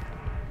run?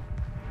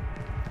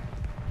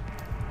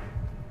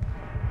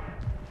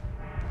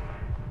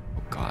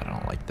 Oh god, I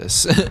don't like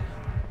this. Is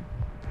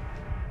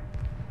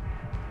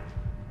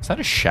that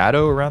a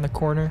shadow around the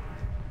corner?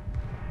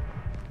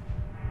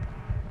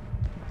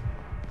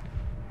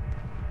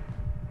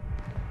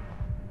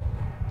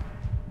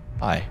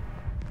 Hi.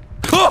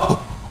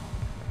 Oh!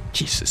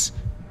 Jesus.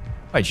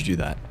 Why'd you do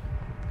that?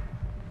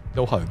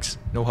 No hugs.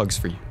 No hugs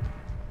for you.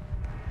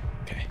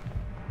 Okay.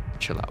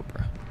 Chill out,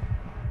 bro.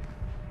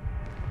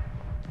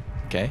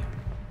 Okay.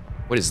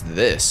 What is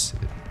this?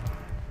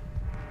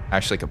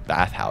 Actually like a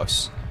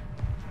bathhouse.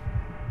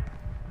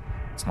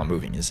 It's not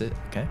moving, is it?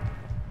 Okay.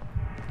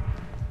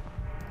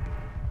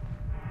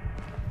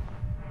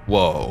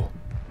 Whoa.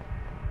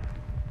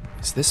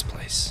 What's this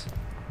place?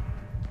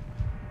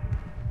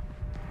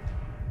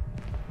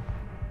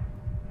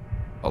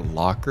 A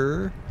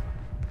locker?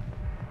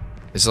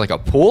 This is like a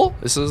pool?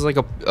 This is like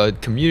a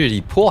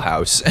community pool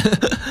house.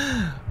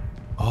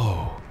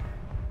 Oh.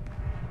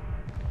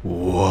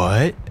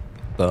 What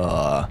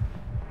the?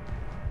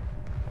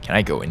 Can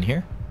I go in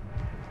here?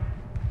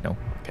 No?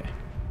 Okay.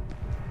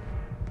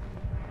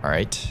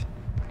 Alright.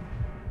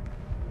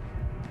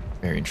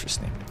 Very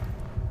interesting.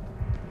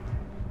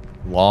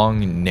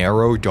 Long,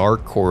 narrow,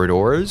 dark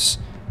corridors.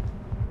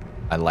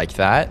 I like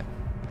that.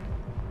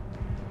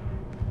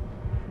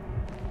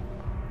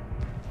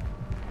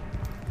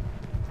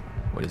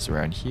 What is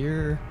around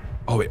here?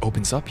 Oh, it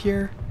opens up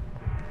here?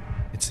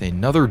 It's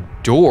another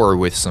door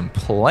with some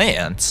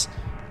plants.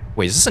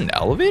 Wait, is this an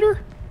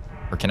elevator?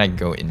 Or can I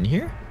go in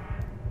here?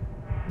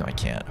 No, I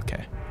can't.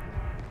 Okay.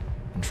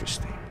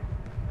 Interesting.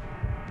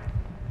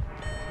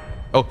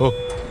 Oh.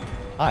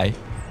 Hi.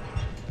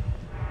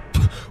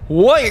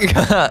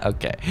 What?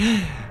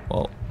 Okay.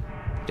 Well,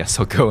 guess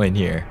I'll go in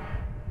here.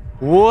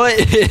 What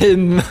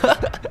in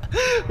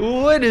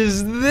what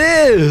is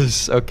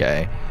this?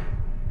 Okay.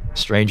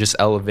 Strangest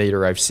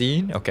elevator I've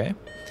seen. Okay.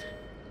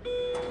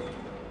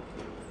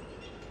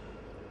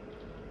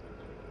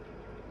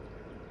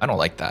 I don't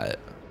like that.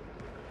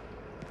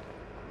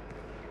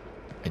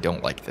 I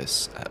don't like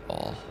this at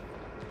all.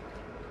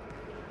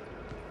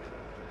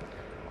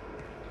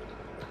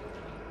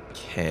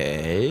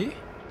 Okay.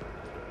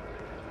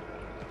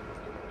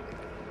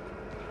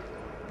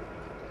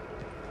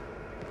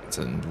 It's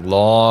a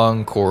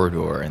long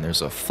corridor, and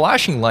there's a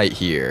flashing light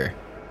here.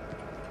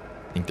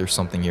 Think there's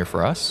something here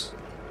for us?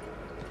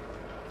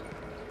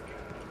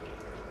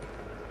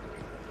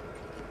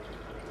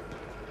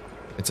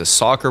 It's a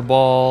soccer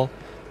ball.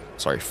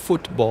 Sorry,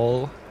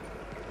 football.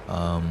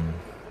 I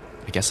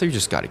guess I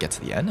just gotta get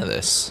to the end of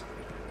this.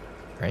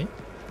 Right?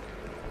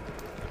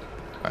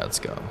 Alright, let's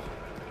go.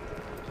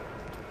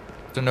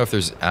 Don't know if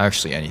there's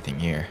actually anything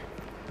here.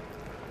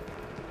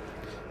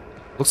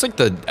 Looks like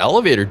the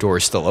elevator door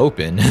is still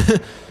open.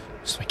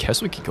 So I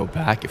guess we could go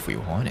back if we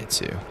wanted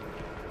to.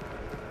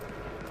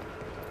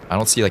 I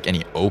don't see like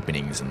any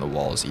openings in the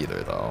walls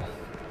either though.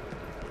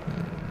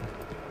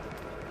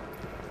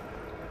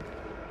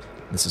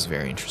 This is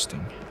very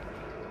interesting.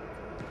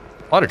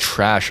 A lot of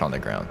trash on the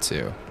ground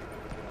too.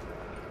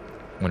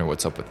 Wonder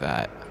what's up with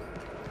that.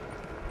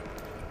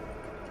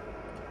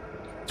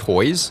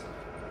 Toys?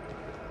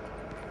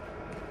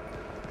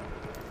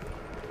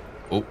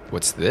 Oh,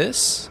 what's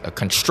this? A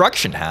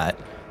construction hat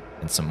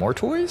and some more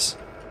toys?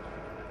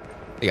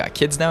 They got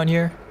kids down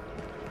here?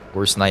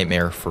 Worst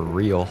nightmare for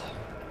real.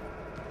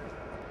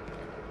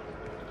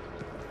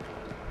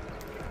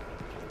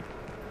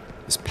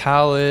 This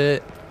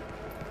pallet.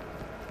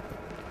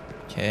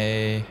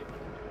 Okay.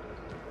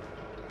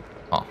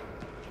 Oh.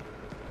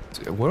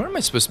 So what am I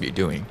supposed to be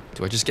doing?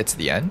 Do I just get to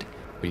the end?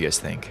 What do you guys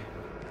think?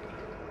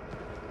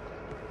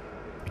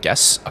 I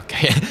guess?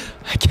 Okay.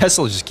 I guess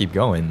I'll just keep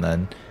going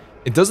then.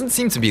 It doesn't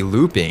seem to be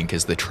looping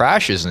because the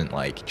trash isn't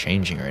like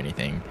changing or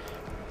anything.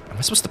 Am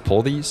I supposed to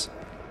pull these?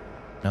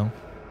 No?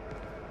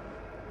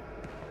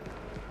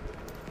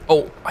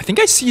 Oh, I think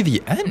I see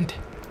the end.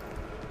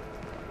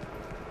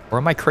 Or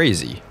am I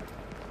crazy?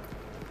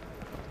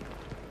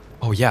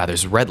 Oh yeah,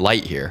 there's red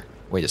light here.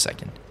 Wait a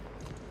second.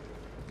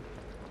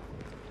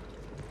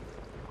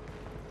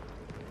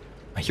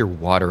 I hear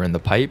water in the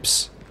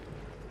pipes.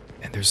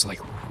 And there's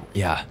like,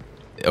 yeah.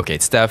 Okay,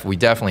 we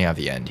definitely have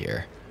the end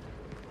here.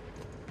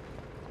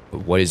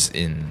 But what is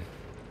in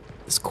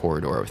this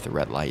corridor with the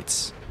red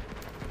lights?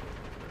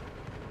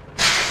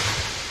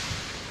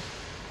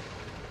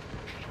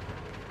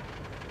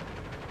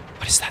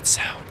 What is that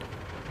sound?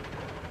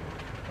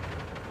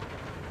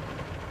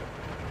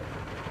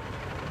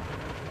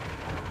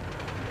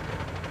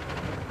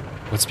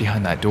 What's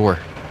behind that door?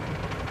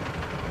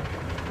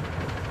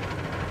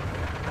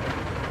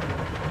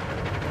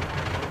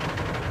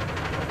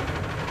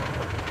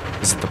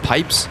 Is it the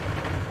pipes?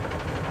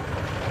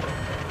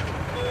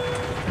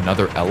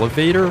 Another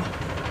elevator?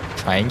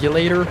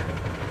 Triangulator?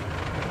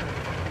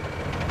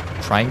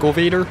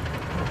 Trianglevator?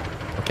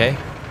 Okay.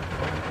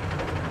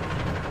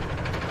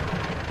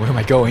 Where am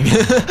I going?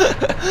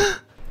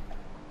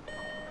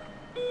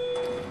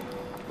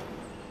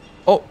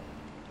 Oh.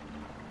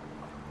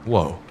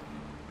 Whoa.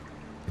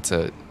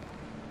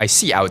 I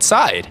see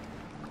outside.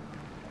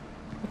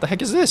 What the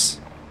heck is this?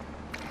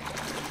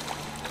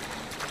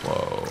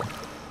 Whoa.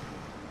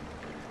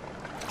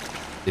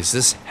 Is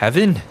this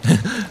heaven?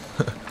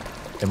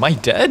 Am I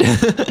dead?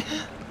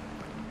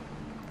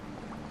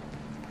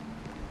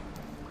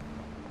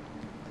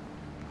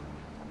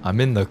 I'm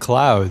in the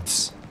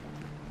clouds.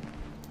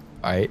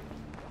 Alright.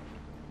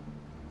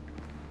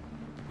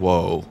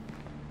 Whoa.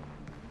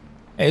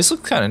 Hey, this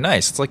looks kind of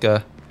nice. It's like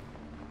a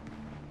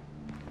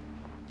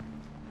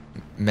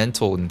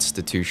mental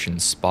institution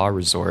spa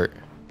resort.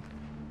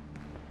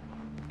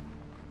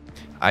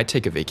 I'd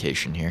take a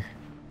vacation here.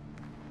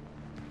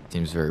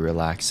 Seems very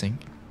relaxing.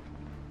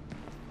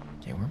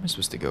 Okay, where am I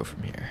supposed to go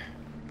from here?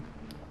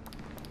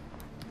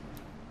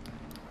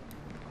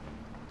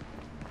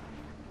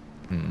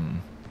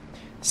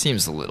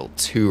 Seems a little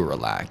too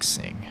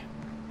relaxing.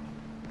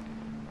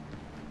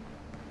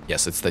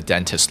 Yes, it's the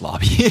dentist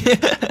lobby.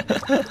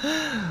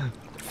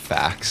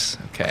 Facts.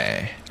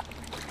 Okay.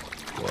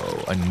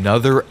 Whoa,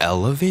 another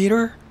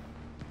elevator?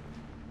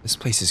 This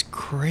place is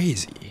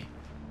crazy.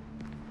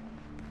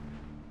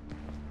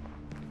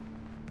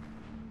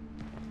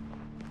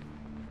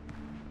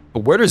 But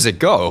where does it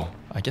go?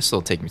 I guess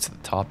it'll take me to the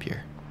top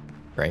here,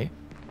 right?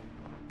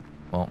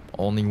 Well,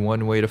 only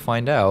one way to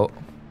find out.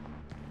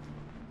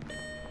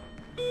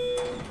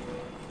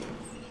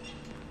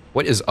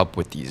 What is up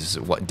with these?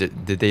 What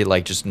did they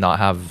like just not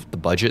have the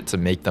budget to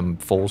make them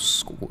full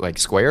like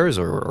squares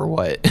or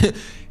what?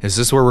 Is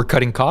this where we're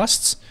cutting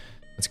costs?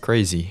 That's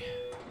crazy.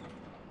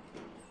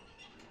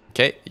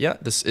 Okay, yeah,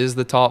 this is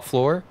the top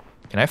floor.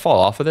 Can I fall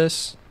off of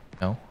this?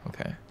 No?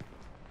 Okay.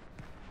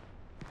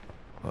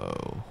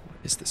 Whoa, what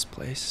is this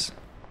place?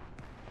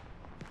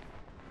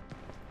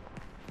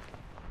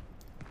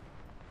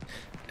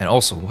 And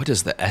also, what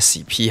does the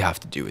SCP have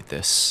to do with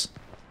this?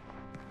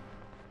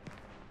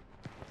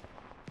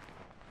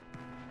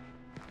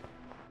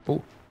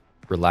 Oh,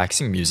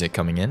 relaxing music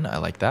coming in. I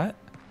like that.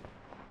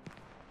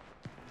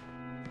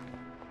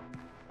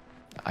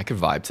 I could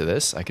vibe to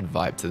this. I could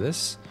vibe to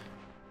this.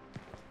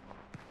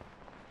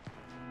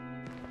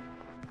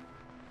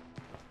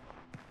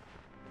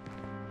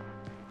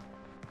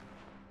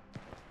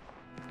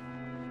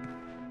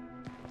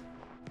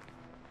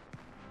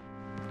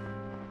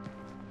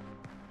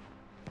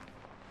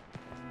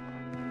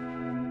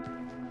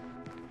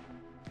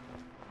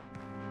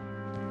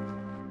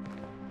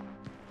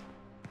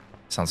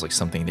 Sounds like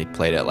something they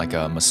played at like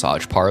a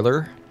massage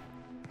parlor.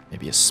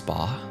 Maybe a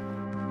spa.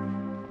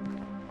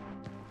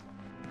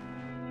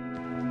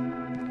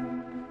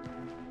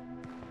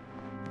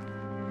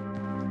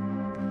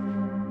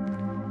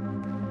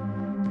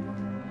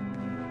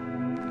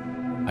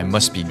 I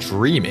must be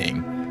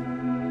dreaming.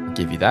 I'll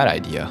give you that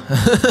idea.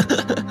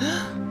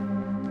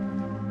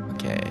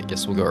 Okay, I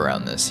guess we'll go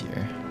around this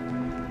here.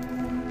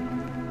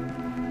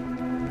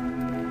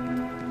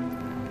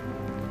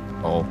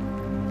 Oh,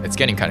 it's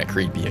getting kind of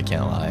creepy, I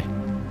can't lie.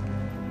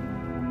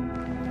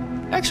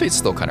 Actually, it's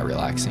still kind of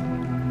relaxing.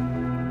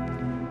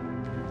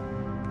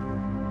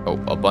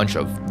 Oh, a bunch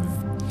of...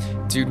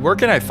 Dude, where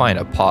can I find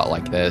a pot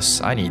like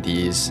this? I need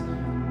these.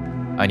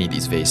 I need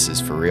these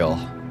vases for real.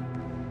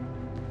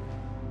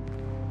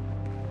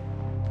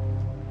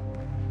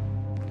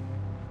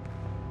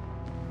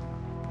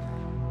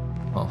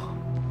 Oh.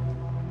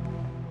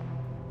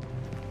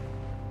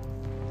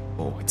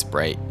 Oh, it's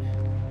bright.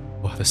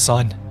 Oh, the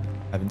sun.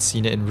 I haven't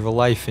seen it in real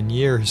life in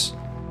years.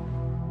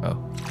 Oh.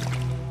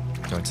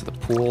 Going to the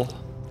pool.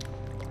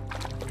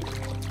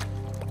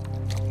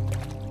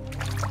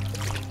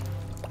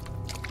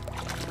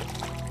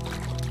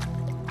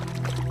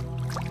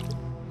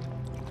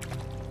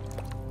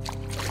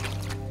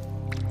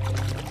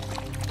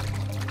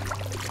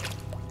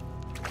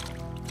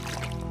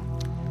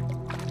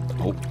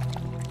 Oh.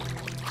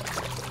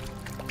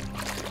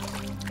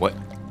 What?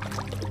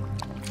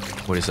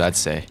 What does that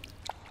say?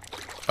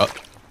 Oh.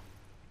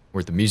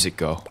 Where'd the music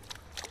go?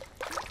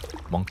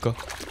 Monka?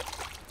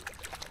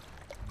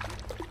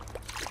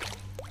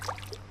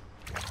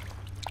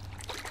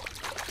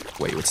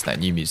 Wait, what's that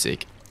new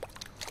music?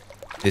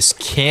 This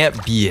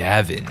can't be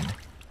heaven.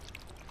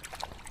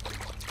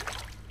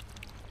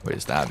 What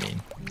does that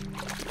mean?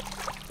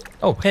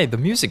 Oh, hey, the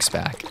music's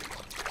back.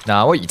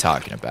 Nah, what are you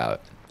talking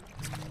about?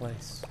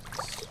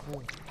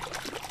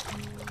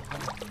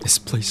 This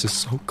place is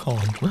so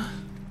calm.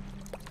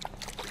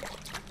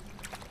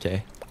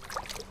 Okay.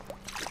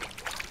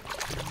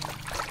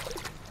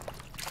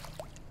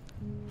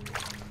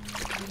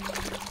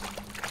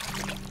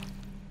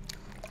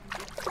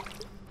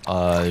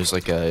 There's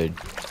like a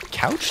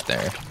couch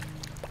there.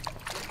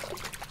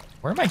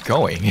 Where am I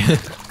going?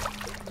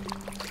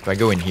 Do I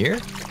go in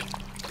here?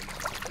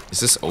 Is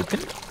this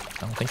open? I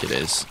don't think it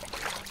is.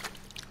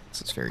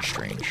 This is very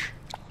strange.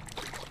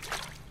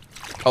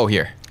 Oh,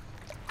 here.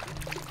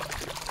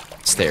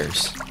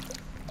 Stairs.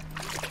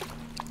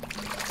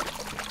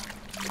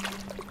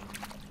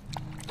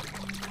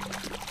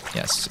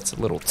 Yes, it's a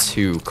little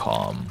too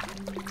calm.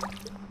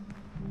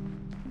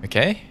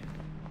 Okay.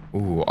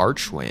 Ooh,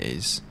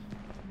 archways.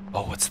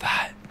 Oh, what's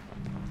that?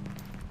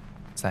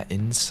 Is that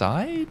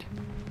inside?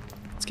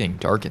 It's getting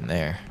dark in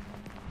there.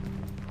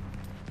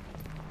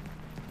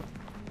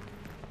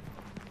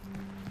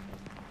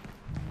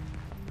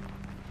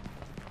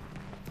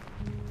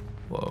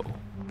 Whoa.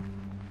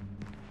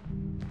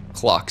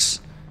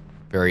 Clocks.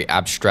 Very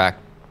abstract.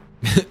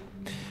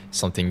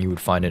 Something you would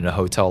find in a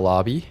hotel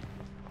lobby.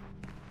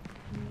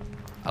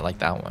 I like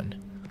that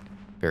one.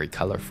 Very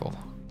colorful.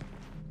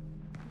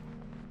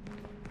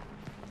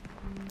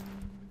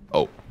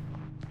 Oh.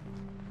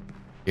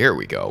 Here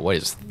we go. What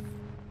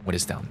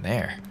is down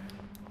there?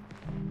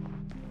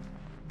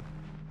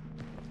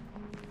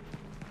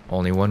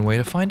 Only one way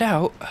to find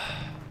out.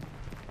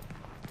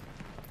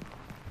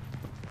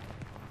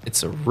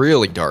 It's a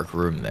really dark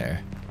room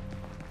there.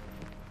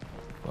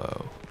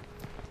 Whoa.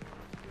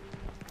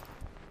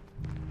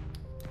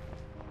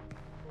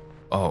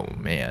 Oh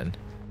man.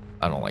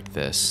 I don't like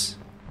this.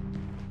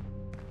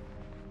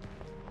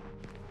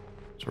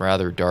 It's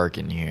rather dark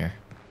in here.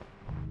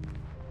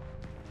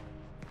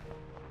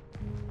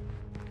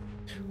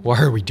 Why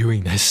are we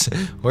doing this?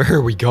 Where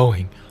are we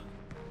going?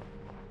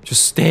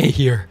 Just stay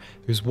here.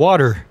 There's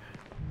water.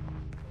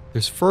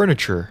 There's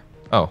furniture.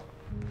 Oh.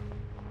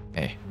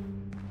 Hey.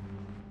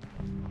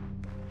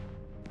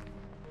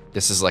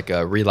 This is like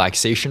a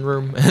relaxation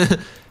room.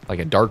 Like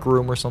a dark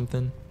room or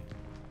something.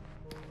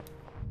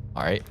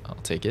 Alright, I'll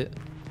take it.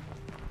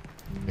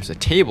 There's a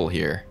table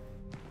here.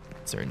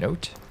 Is there a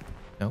note?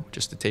 No,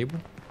 just a table.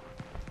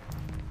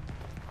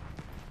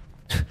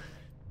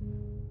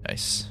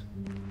 Nice.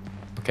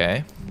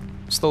 Okay.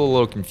 Still a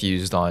little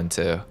confused on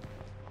to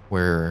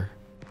where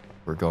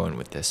we're going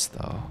with this,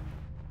 though.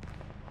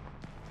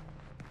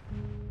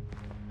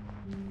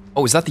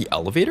 Oh, is that the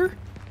elevator?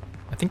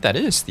 I think that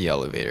is the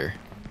elevator.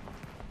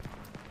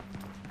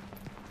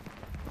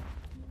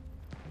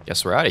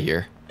 Guess we're out of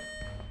here.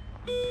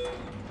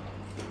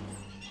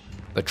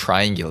 The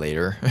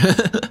triangulator.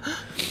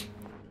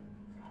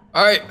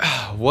 Alright,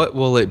 what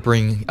will it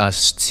bring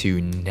us to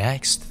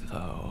next,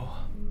 though?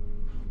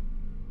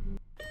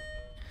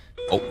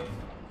 Oh,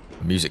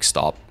 music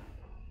stopped.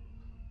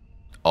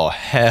 Oh,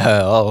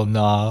 hell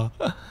nah.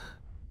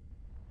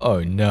 Oh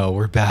no,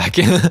 we're back.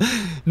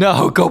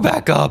 No, go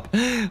back up.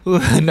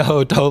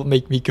 No, don't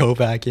make me go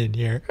back in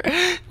here.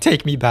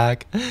 Take me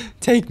back.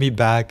 Take me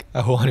back.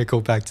 I want to go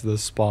back to the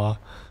spa.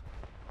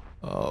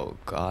 Oh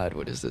god,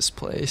 what is this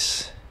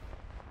place?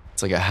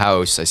 It's like a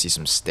house. I see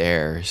some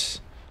stairs.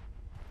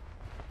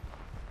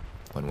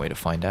 One way to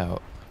find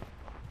out.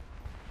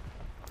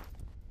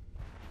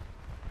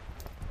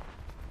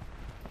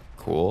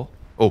 Cool.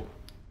 Oh,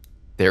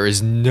 there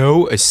is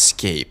no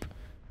escape.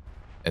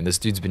 And this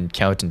dude's been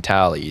counting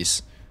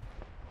tallies.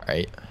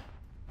 Right?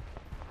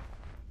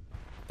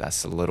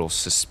 That's a little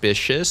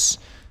suspicious.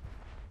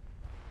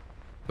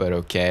 But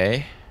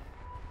okay.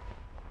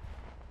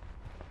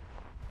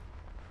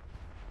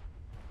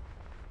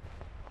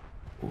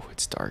 Ooh,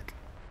 it's dark.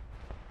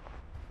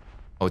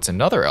 Oh, it's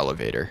another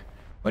elevator.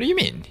 What do you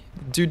mean?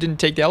 Dude didn't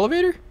take the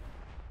elevator?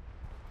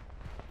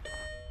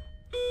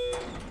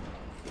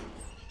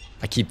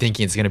 I keep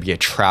thinking it's gonna be a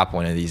trap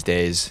one of these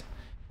days.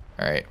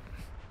 Alright.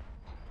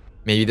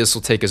 Maybe this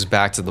will take us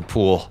back to the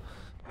pool.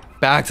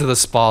 Back to the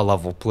spa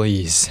level,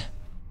 please.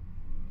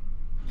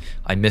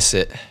 I miss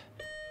it.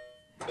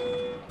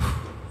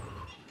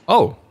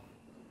 Oh.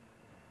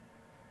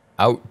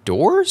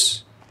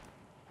 Outdoors?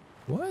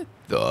 What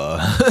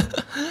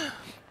the?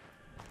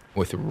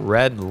 With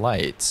red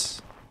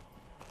lights.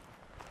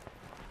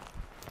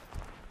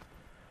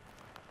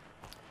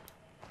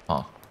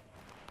 Huh.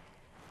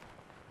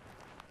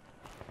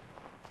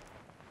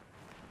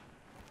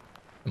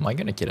 Am I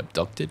gonna get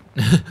abducted?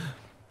 Is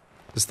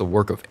this the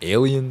work of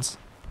aliens?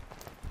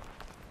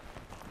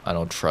 I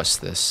don't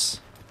trust this.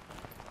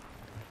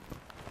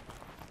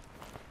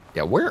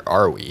 Yeah, where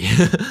are we?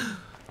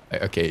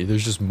 Okay,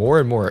 there's just more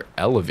and more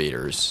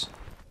elevators.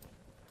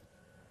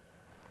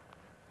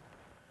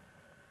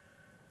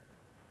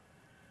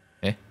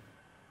 Eh?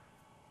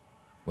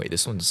 Wait,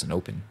 this one doesn't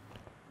open.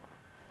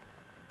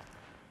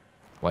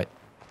 What?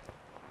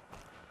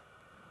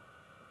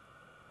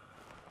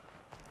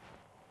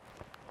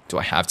 Do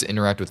I have to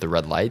interact with the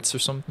red lights or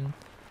something?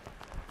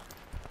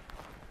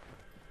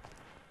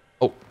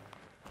 Oh.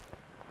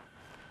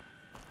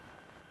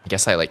 I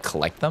guess I, like,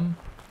 collect them?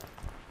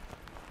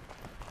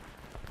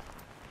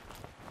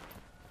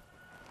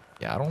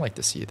 Yeah, I don't like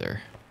this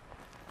either.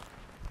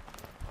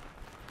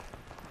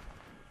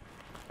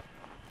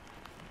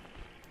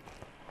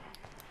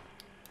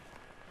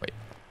 Wait.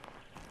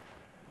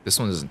 This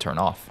one doesn't turn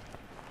off.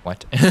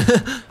 What?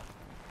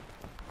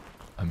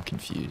 I'm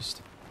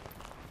confused.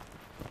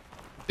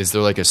 Is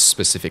there like a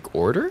specific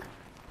order?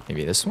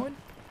 Maybe this one?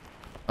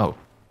 Oh,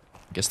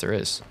 I guess there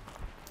is.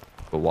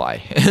 But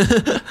why?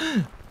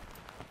 A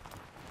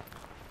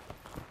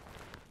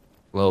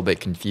little bit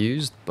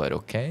confused, but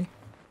okay.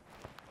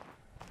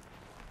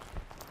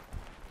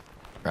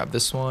 Grab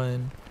this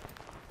one.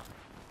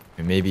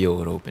 And maybe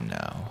it'll open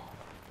now.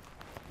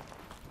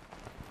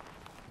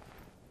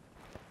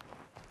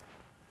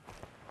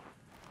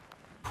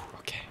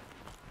 Okay.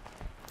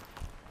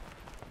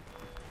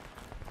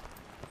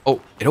 Oh,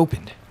 it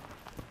opened.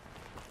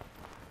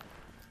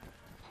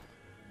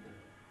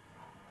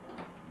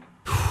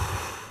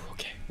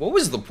 Okay. What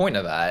was the point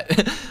of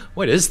that?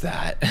 What is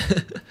that?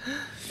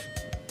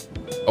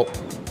 Oh.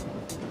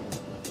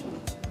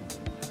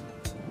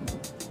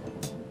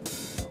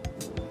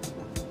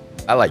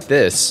 I like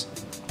this.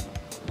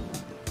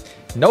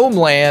 Gnome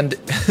land.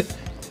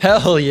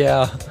 Hell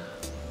yeah.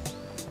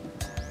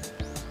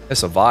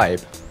 That's a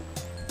vibe.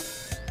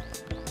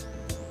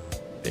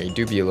 They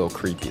do be a little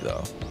creepy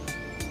though.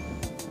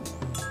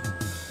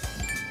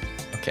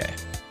 Okay.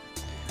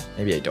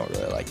 Maybe I don't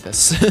really like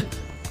this.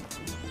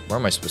 Where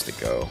am I supposed to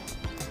go?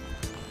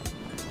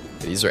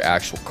 These are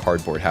actual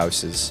cardboard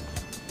houses.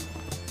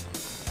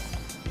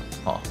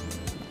 Huh.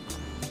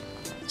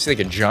 I see like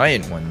a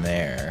giant one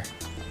there.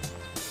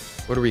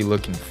 What are we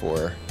looking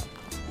for?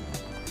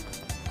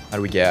 How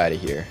do we get out of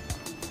here?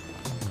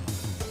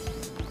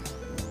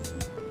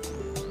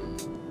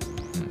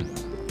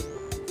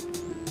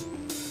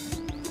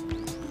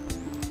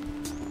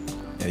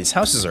 Yeah, these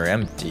houses are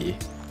empty.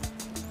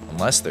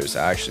 Unless there's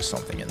actually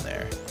something in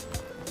there.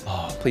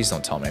 Oh, please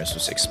don't tell me I'm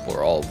supposed to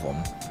explore all of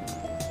them.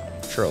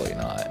 Surely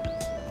not.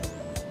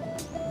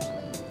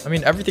 I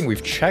mean, everything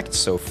we've checked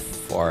so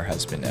far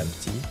has been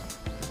empty.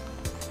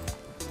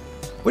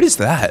 What is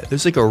that?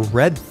 There's like a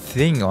red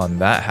thing on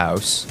that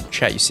house.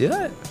 Chat, you see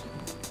that?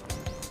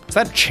 Is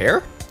that a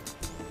chair?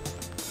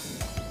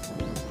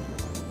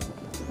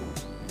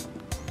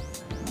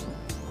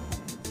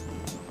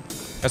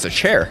 That's a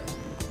chair.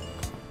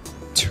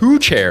 2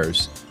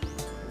 chairs.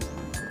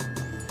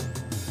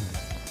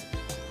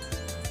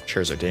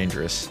 Chairs are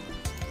dangerous.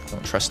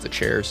 Don't trust the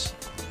chairs.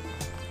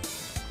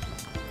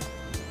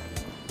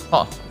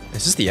 Huh.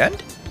 Is this the end?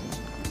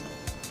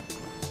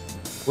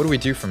 What do we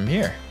do from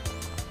here?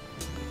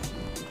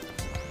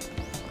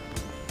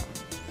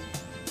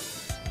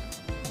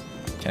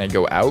 Can I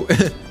go out?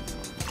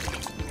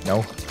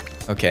 No?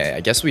 Okay, I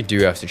guess we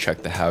do have to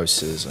check the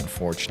houses,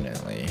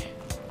 unfortunately.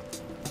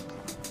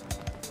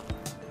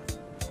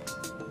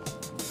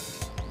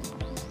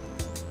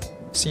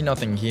 See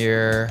nothing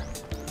here.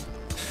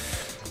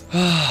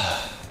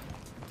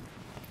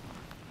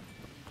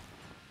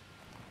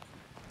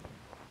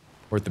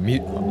 Where'd the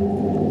mute?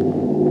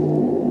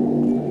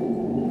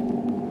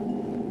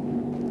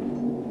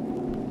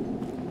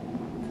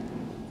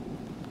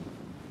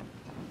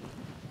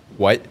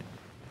 What?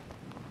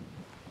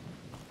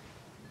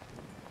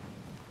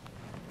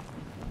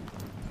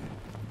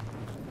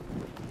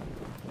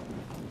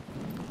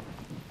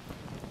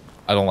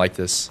 I don't like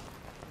this.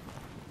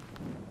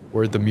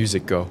 Where'd the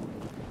music go?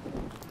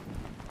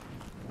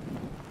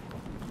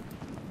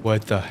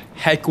 What the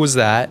heck was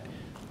that?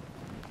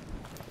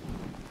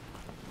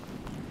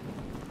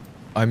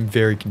 I'm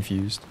very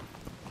confused.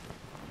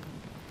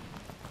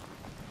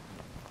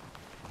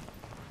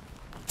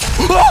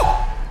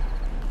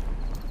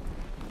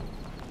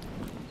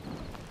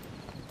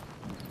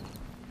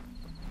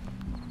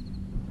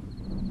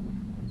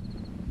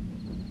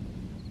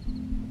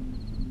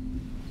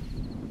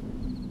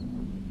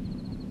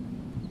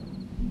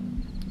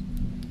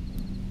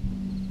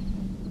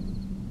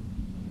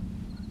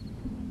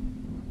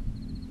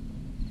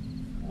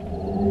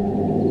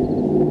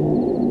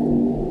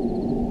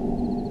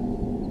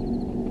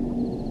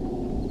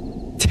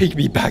 Take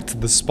me back to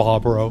the spa,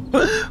 bro.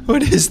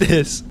 What is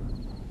this?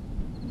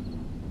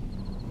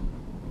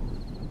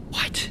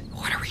 What?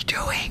 What are we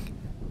doing?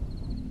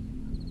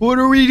 What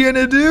are we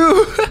gonna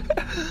do?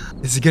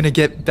 Is it gonna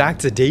get back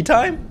to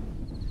daytime?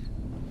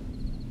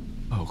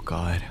 Oh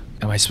god.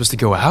 Am I supposed to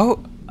go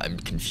out? I'm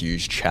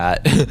confused,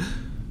 chat.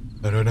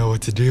 I don't know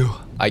what to do.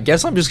 I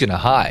guess I'm just gonna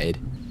hide.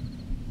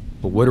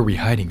 But what are we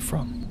hiding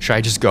from? Should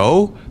I just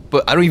go?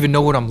 But I don't even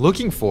know what I'm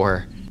looking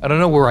for. I don't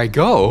know where I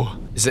go.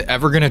 Is it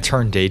ever gonna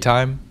turn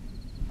daytime?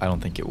 I don't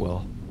think it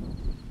will.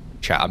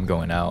 Chat, I'm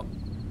going out.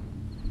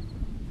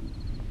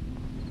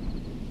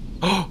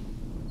 Oh!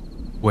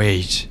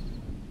 Wait.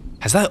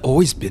 Has that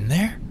always been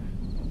there?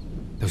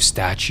 Those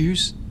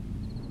statues?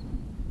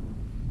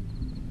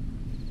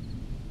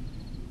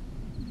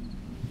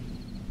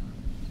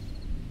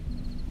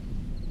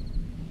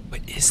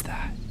 What is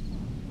that?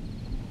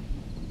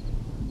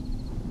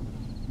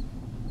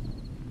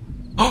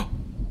 Oh!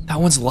 That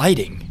one's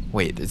lighting.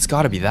 Wait, it's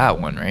gotta be that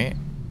one, right?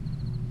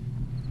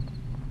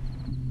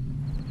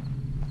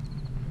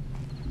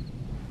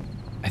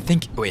 I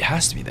think, oh, it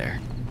has to be there.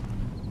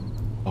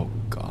 Oh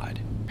god.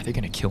 Are they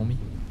gonna kill me?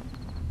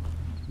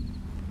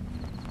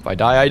 If I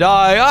die, I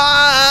die!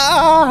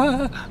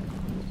 Ah!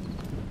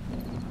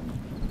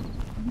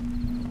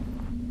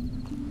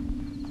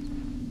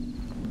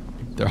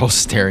 They're all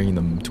staring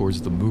them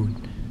towards the moon.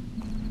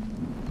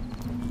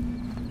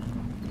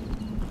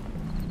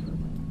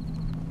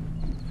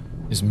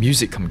 There's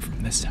music coming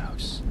from this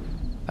house.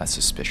 That's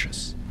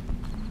suspicious.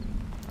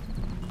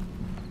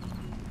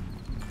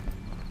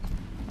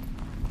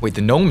 Wait,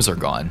 the gnomes are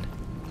gone.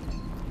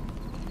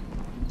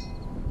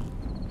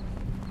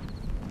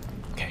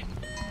 Okay.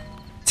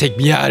 Take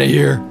me out of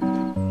here.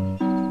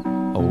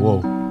 Oh, whoa.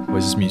 What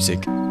is this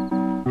music?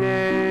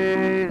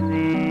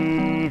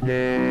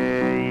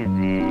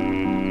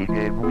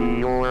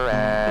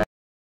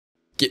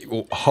 Get,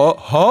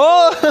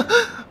 huh?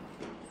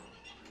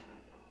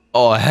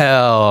 Oh,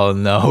 hell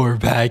no. We're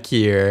back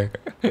here.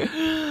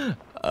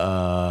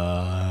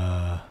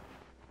 Oh,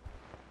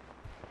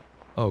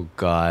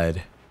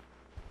 God.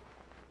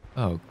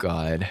 Oh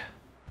god.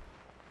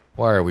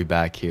 Why are we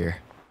back here?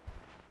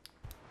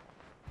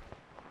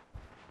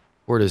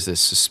 Where does this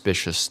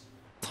suspicious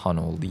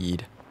tunnel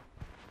lead?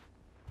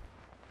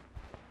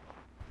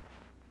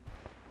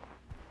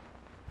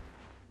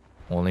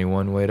 Only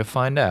one way to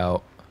find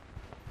out.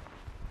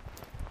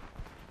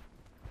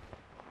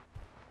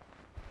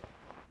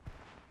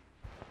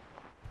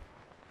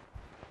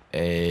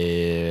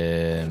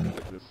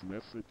 This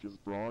message is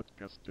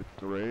broadcasted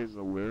to raise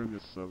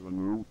awareness of a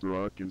new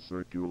drug in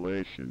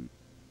circulation.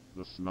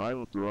 The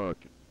Snile drug.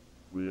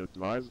 We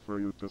advise for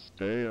you to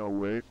stay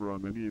away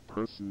from any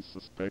person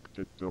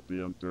suspected to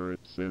be under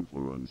its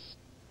influence.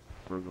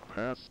 For the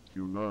past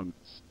few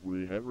months,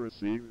 we have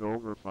received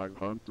over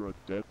 500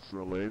 deaths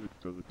related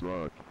to the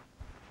drug.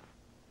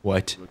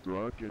 What? The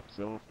drug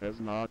itself has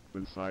not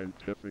been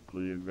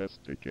scientifically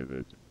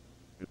investigated.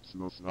 Its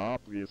most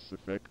obvious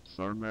effects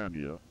are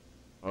mania,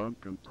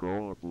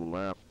 uncontrollable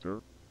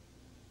laughter,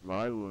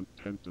 violent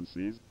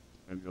tendencies,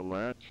 and the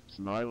alleged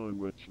Snile in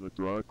which the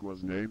drug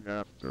was named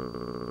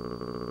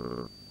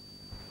after.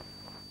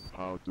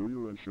 How do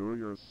you ensure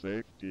your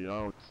safety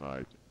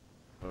outside?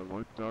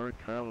 Avoid dark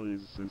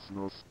alleys since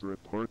most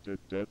reported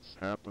deaths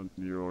happened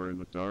near or in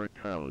a dark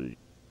alley.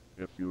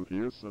 If you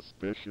hear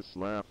suspicious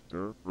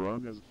laughter,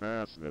 run as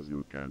fast as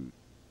you can.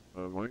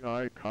 Avoid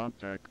eye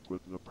contact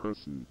with the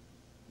person.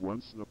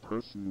 Once the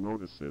person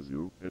notices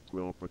you, it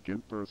will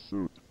begin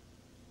pursuit.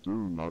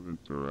 Do not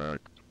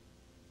interact.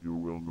 You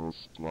will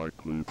most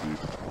likely be...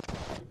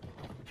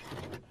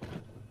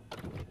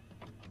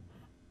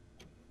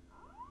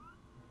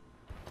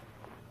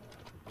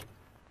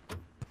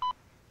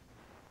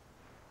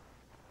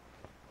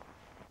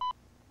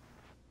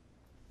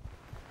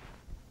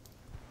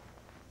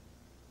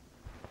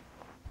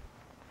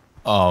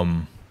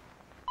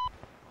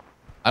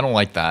 I don't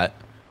like that.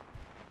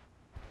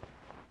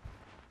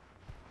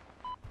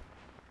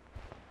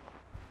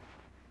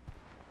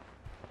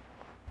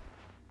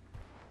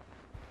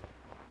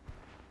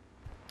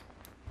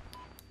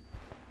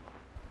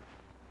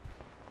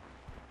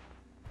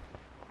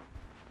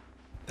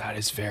 That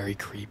is very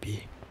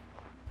creepy.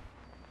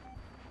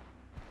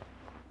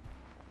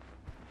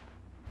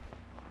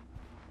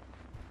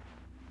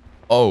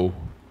 Oh.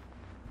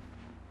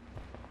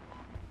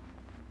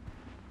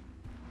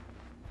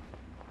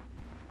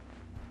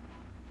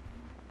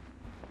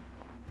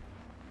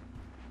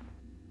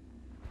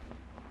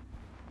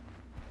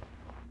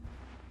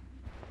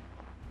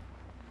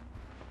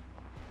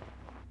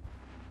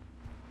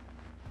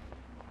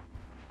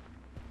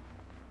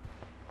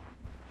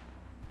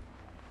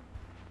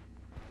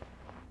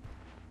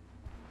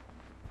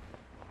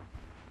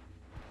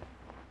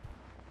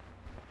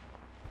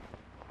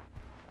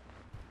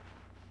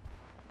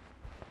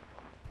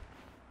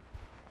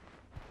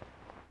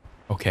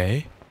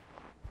 Okay.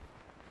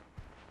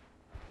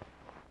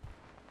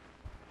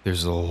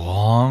 There's a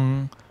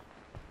long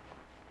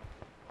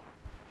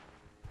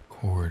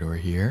corridor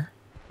here.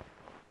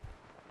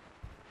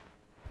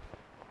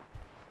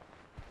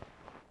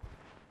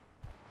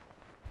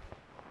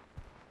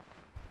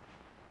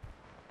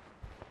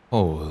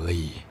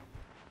 Holy.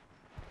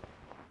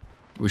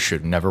 We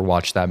should never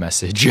watch that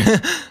message.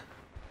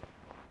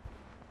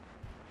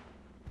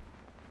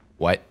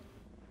 What?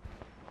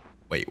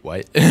 Wait,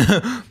 what?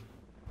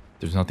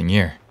 There's nothing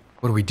here.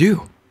 What do we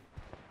do?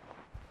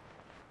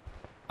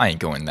 I ain't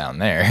going down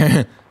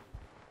there.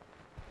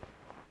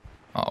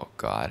 Oh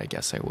god, I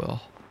guess I will.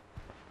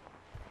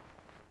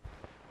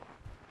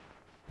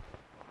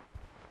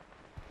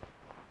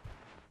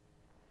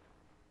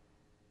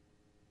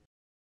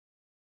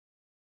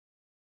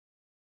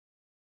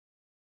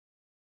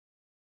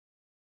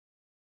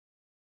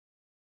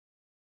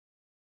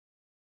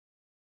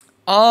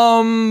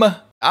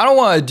 I don't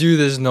want to do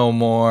this no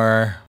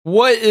more.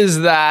 What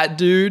is that,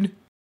 dude?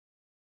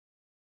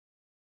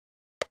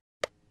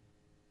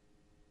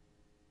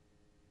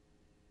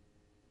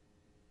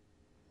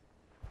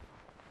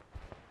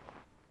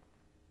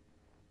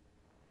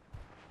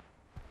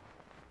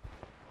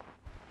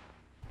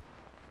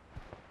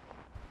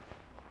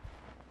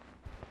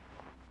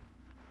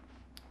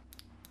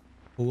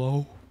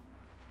 Hello?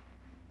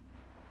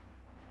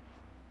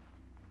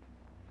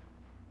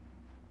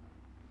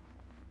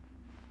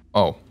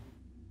 Oh.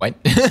 What?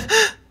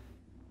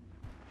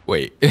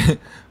 Wait.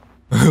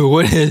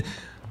 What is...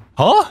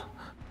 Huh?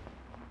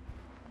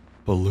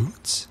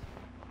 Balloons?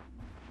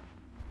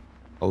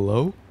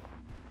 Hello?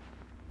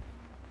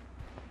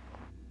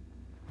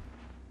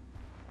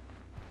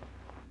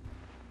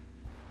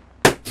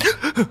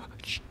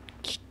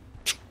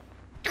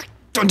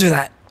 Don't do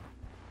that.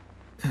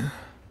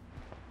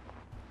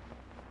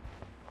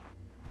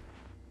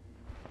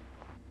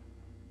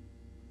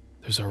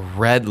 There's a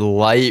red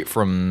light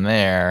from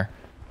there.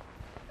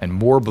 And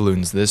more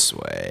balloons this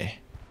way.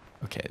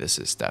 Okay, this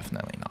is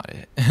definitely not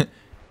it.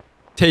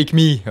 Take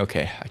me.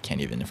 Okay, I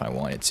can't even if I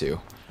wanted to.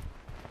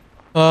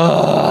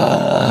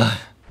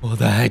 What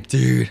the heck,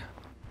 dude?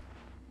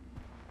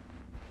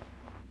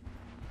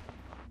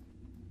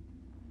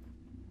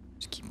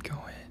 Just keep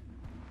going.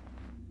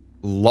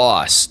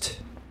 Lost.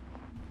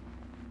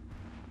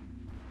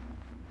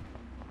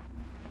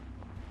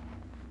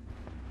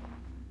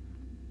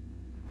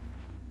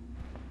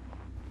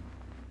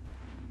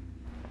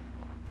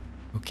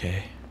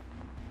 Okay.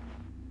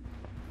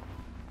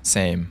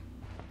 Same.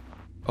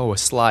 Oh, a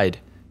slide.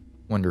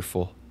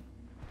 Wonderful.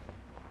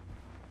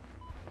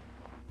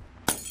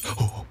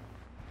 Oh.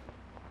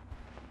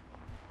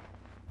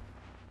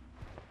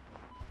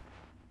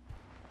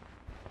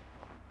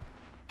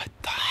 What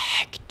the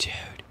heck, dude?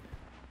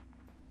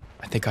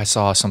 I think I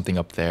saw something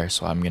up there,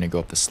 so I'm gonna go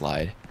up the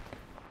slide.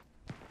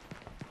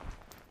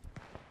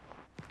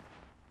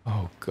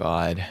 Oh,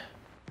 God.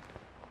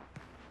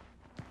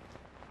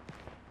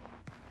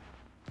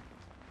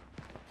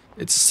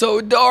 It's so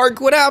dark.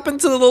 What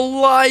happened to the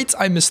lights?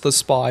 I missed the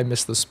spa. I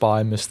missed the spa.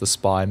 I missed the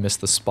spa. I missed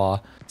the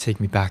spa. Take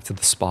me back to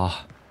the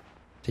spa.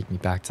 Take me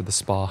back to the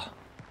spa.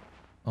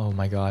 Oh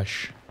my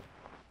gosh.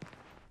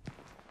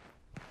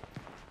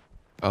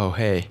 Oh,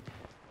 hey.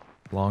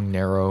 Long,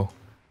 narrow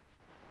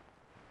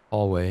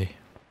hallway.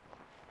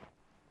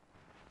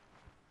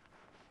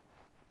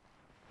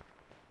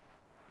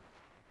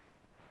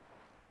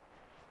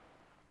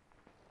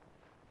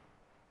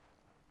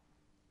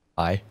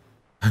 Hi.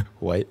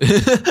 What?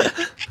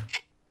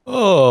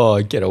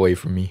 Oh, get away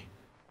from me.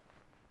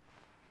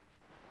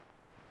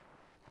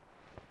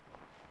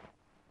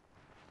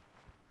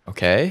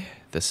 Okay,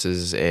 this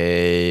is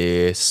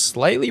a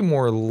slightly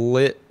more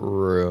lit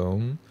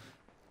room.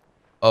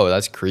 Oh,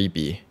 that's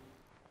creepy.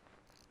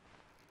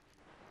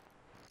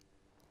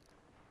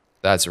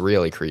 That's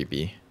really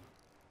creepy.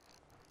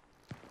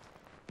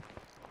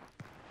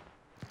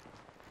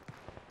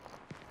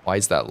 Why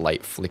is that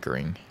light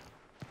flickering?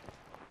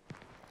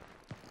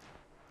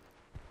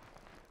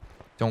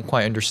 Don't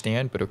quite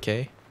understand, but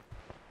okay.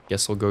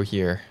 Guess we'll go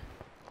here.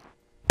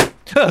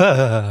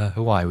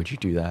 Why would you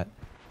do that?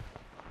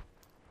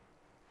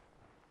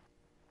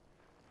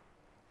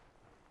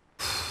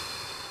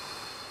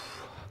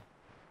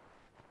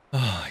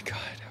 Oh my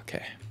god,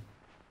 okay.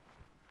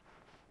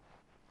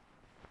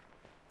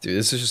 Dude,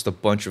 this is just a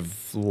bunch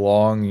of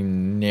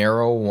long,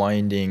 narrow,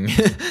 winding...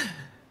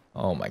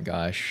 Oh my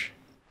gosh.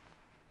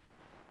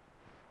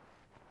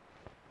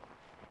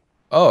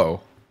 Oh.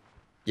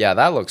 Yeah,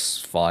 that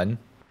looks fun.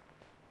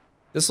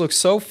 This looks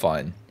so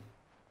fun.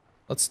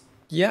 Let's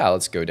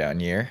go down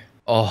here.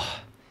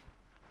 Oh.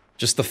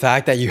 Just the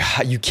fact that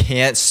you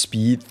can't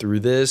speed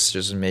through this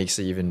just makes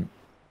it even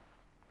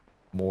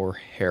more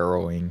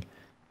harrowing.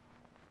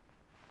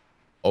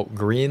 Oh,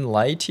 green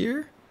light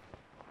here?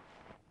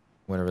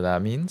 Whatever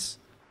that means.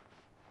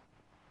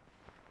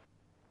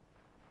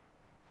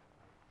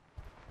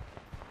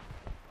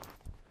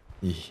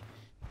 Eeh,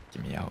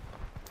 get me out.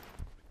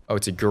 Oh,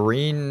 it's a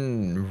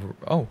green...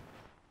 Oh.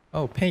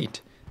 Oh,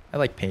 paint. I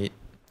like paint.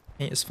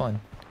 Paint is fun.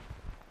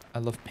 I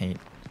love paint.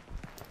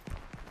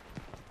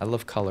 I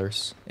love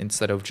colors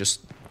instead of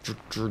just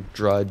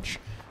drudge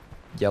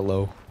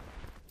yellow.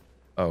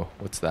 Oh,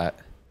 what's that?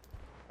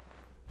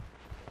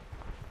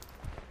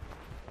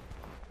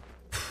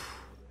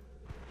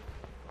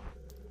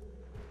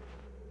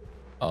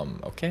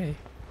 Okay.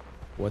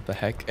 What the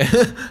heck?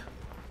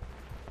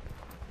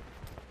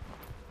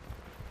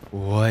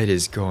 What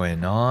is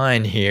going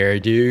on here,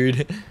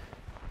 dude?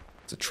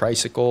 It's a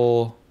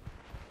tricycle.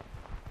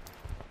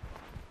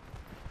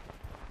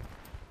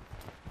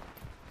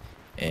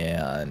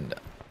 And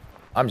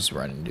I'm just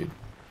running, dude.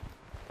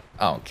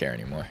 I don't care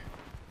anymore.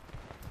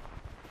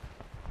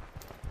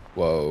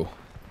 Whoa.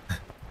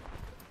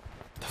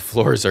 The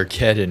floors are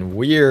getting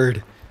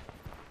weird.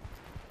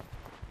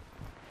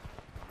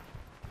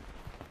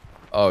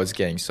 Oh, it's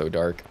getting so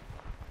dark.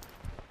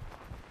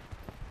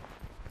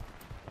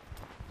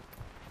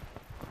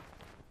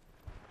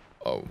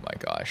 Oh my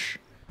gosh.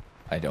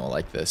 I don't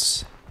like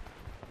this.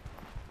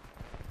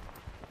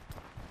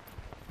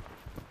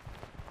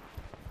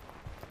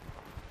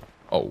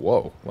 Oh,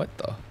 whoa. What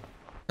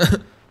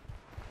the?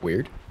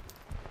 Weird.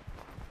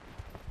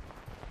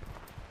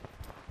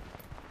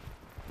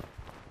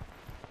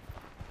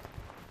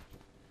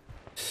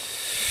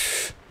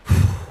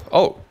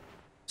 Oh.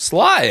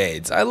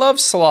 Slides. I love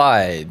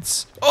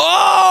slides. Oh,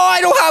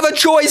 I don't have a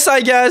choice, I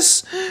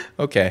guess.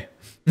 Okay.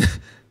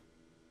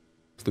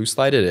 Blue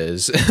slide it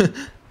is.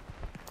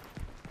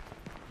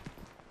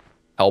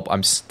 Help,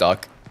 I'm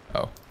stuck.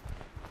 Oh.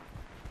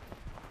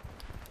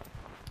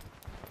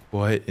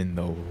 What in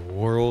the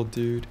world,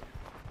 dude?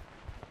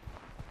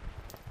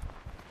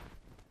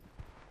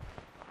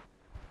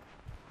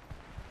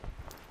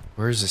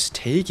 Where is this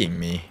taking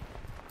me?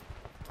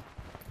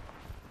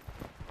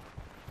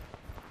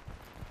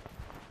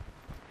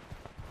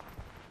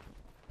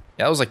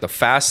 Yeah, that was like the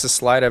fastest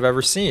slide I've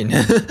ever seen.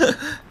 That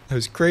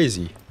was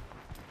crazy.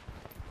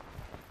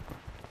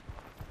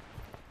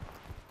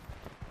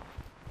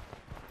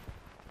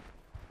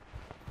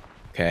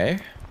 Okay.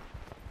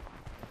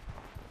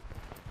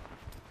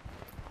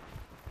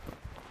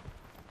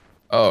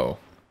 Oh,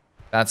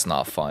 that's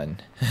not fun.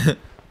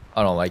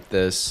 I don't like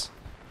this.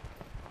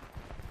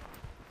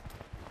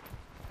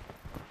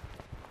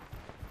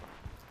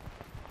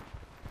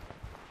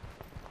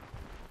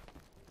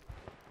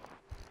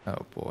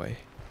 Oh boy.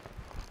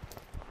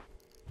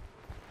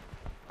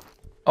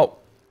 Oh.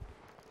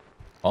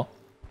 Huh?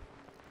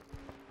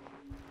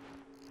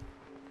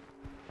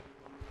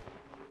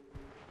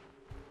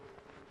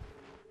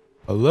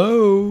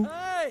 Hello?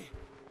 Hey!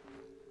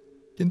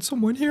 Can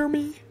someone hear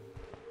me?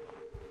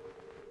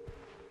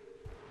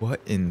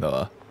 What in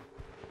the...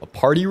 A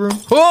party room?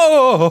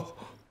 Oh!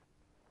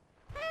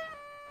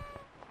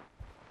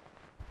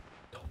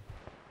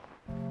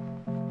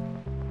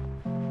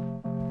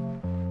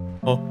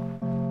 Oh.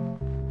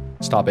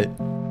 Stop it.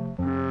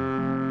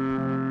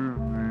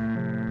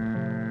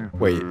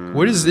 Wait,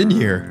 what is in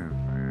here?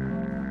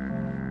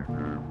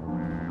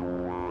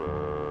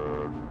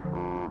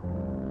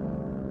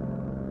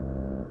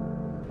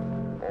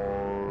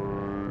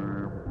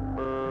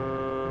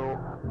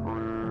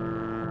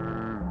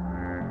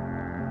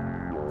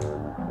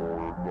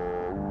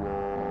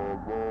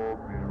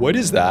 What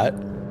is that?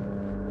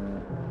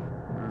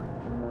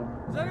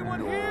 Is anyone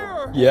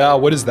here? Yeah,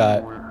 what is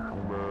that?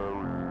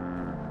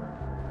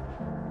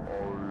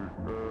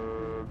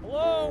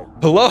 Hello?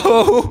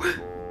 Hello?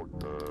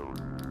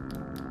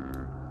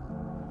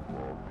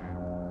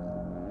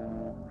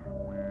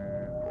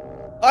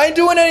 I ain't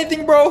doing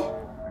anything, bro.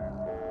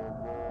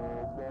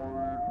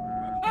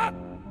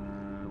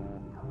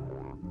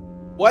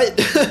 What?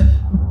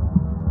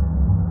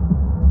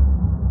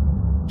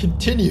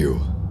 Continue.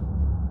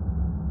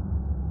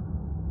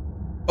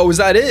 Oh, is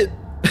that it?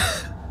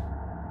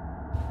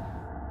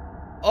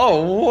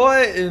 Oh,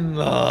 what in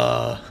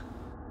the...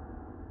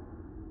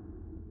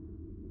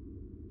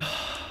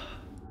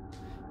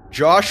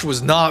 Josh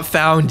was not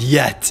found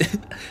yet.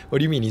 What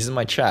do you mean? He's in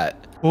my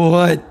chat.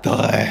 What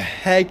the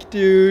heck,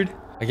 dude?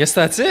 I guess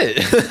that's it.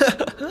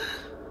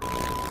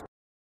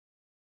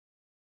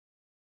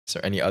 Is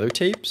there any other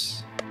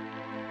tapes?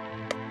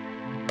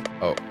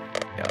 Oh,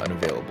 yeah,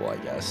 unavailable, I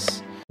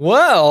guess.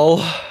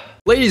 Well,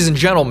 ladies and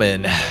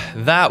gentlemen,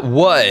 that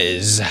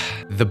was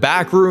the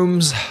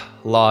Backrooms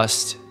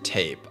Lost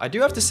Tape. I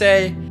do have to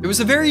say, it was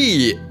a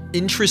very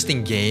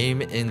interesting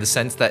game in the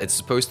sense that it's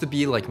supposed to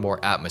be like more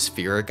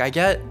atmospheric, I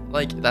get.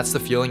 Like, that's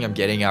the feeling I'm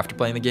getting after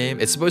playing the game.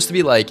 It's supposed to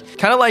be like,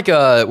 kind of like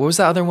what was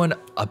that other one?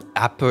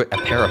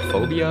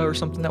 Apeirophobia or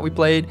something that we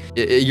played.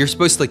 You're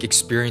supposed to like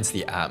experience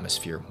the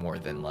atmosphere more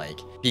than like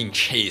being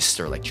chased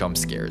or like jump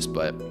scares.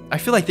 But I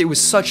feel like it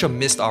was such a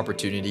missed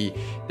opportunity.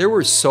 There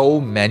were so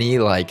many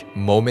like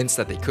moments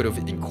that they could have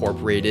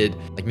incorporated,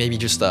 like maybe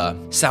just a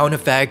sound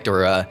effect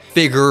or a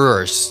figure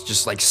or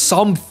just like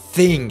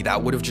something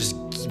that would have just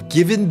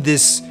given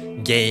this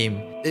game,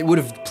 it would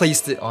have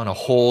placed it on a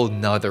whole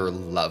nother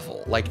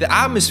level. Like the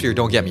atmosphere,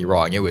 don't get me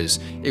wrong, it was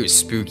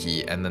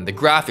spooky, and then the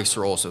graphics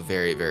were also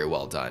very, very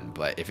well done.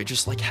 But if it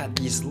just like had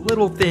these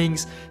little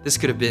things, this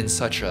could have been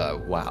such a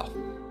wow.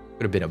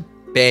 Could have been a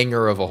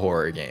banger of a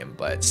horror game,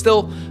 but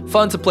still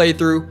fun to play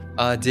through.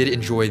 Did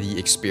enjoy the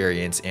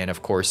experience, and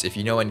of course, if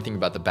you know anything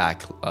about the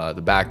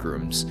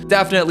Backrooms,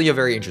 definitely a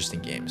very interesting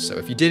game. So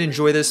if you did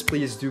enjoy this,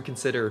 please do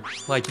consider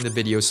liking the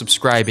video,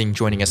 subscribing,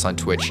 joining us on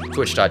Twitch,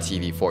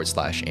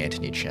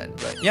 twitch.tv/Anthony Chen.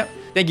 But yeah,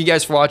 thank you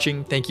guys for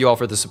watching. Thank you all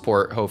for the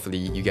support. Hopefully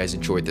you guys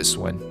enjoyed this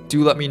one.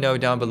 Do let me know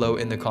down below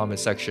in the comment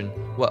section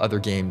what other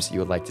games you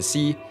would like to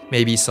see.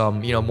 Maybe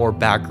some, you know, more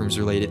Backrooms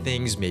related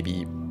things,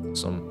 maybe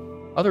some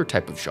other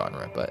type of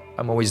genre, but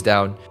I'm always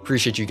down.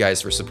 Appreciate you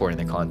guys for supporting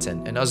the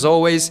content. And as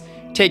always,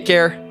 take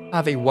care,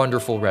 have a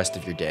wonderful rest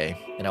of your day,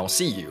 and I will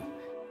see you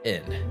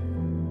in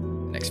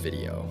the next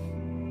video.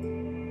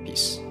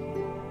 Peace.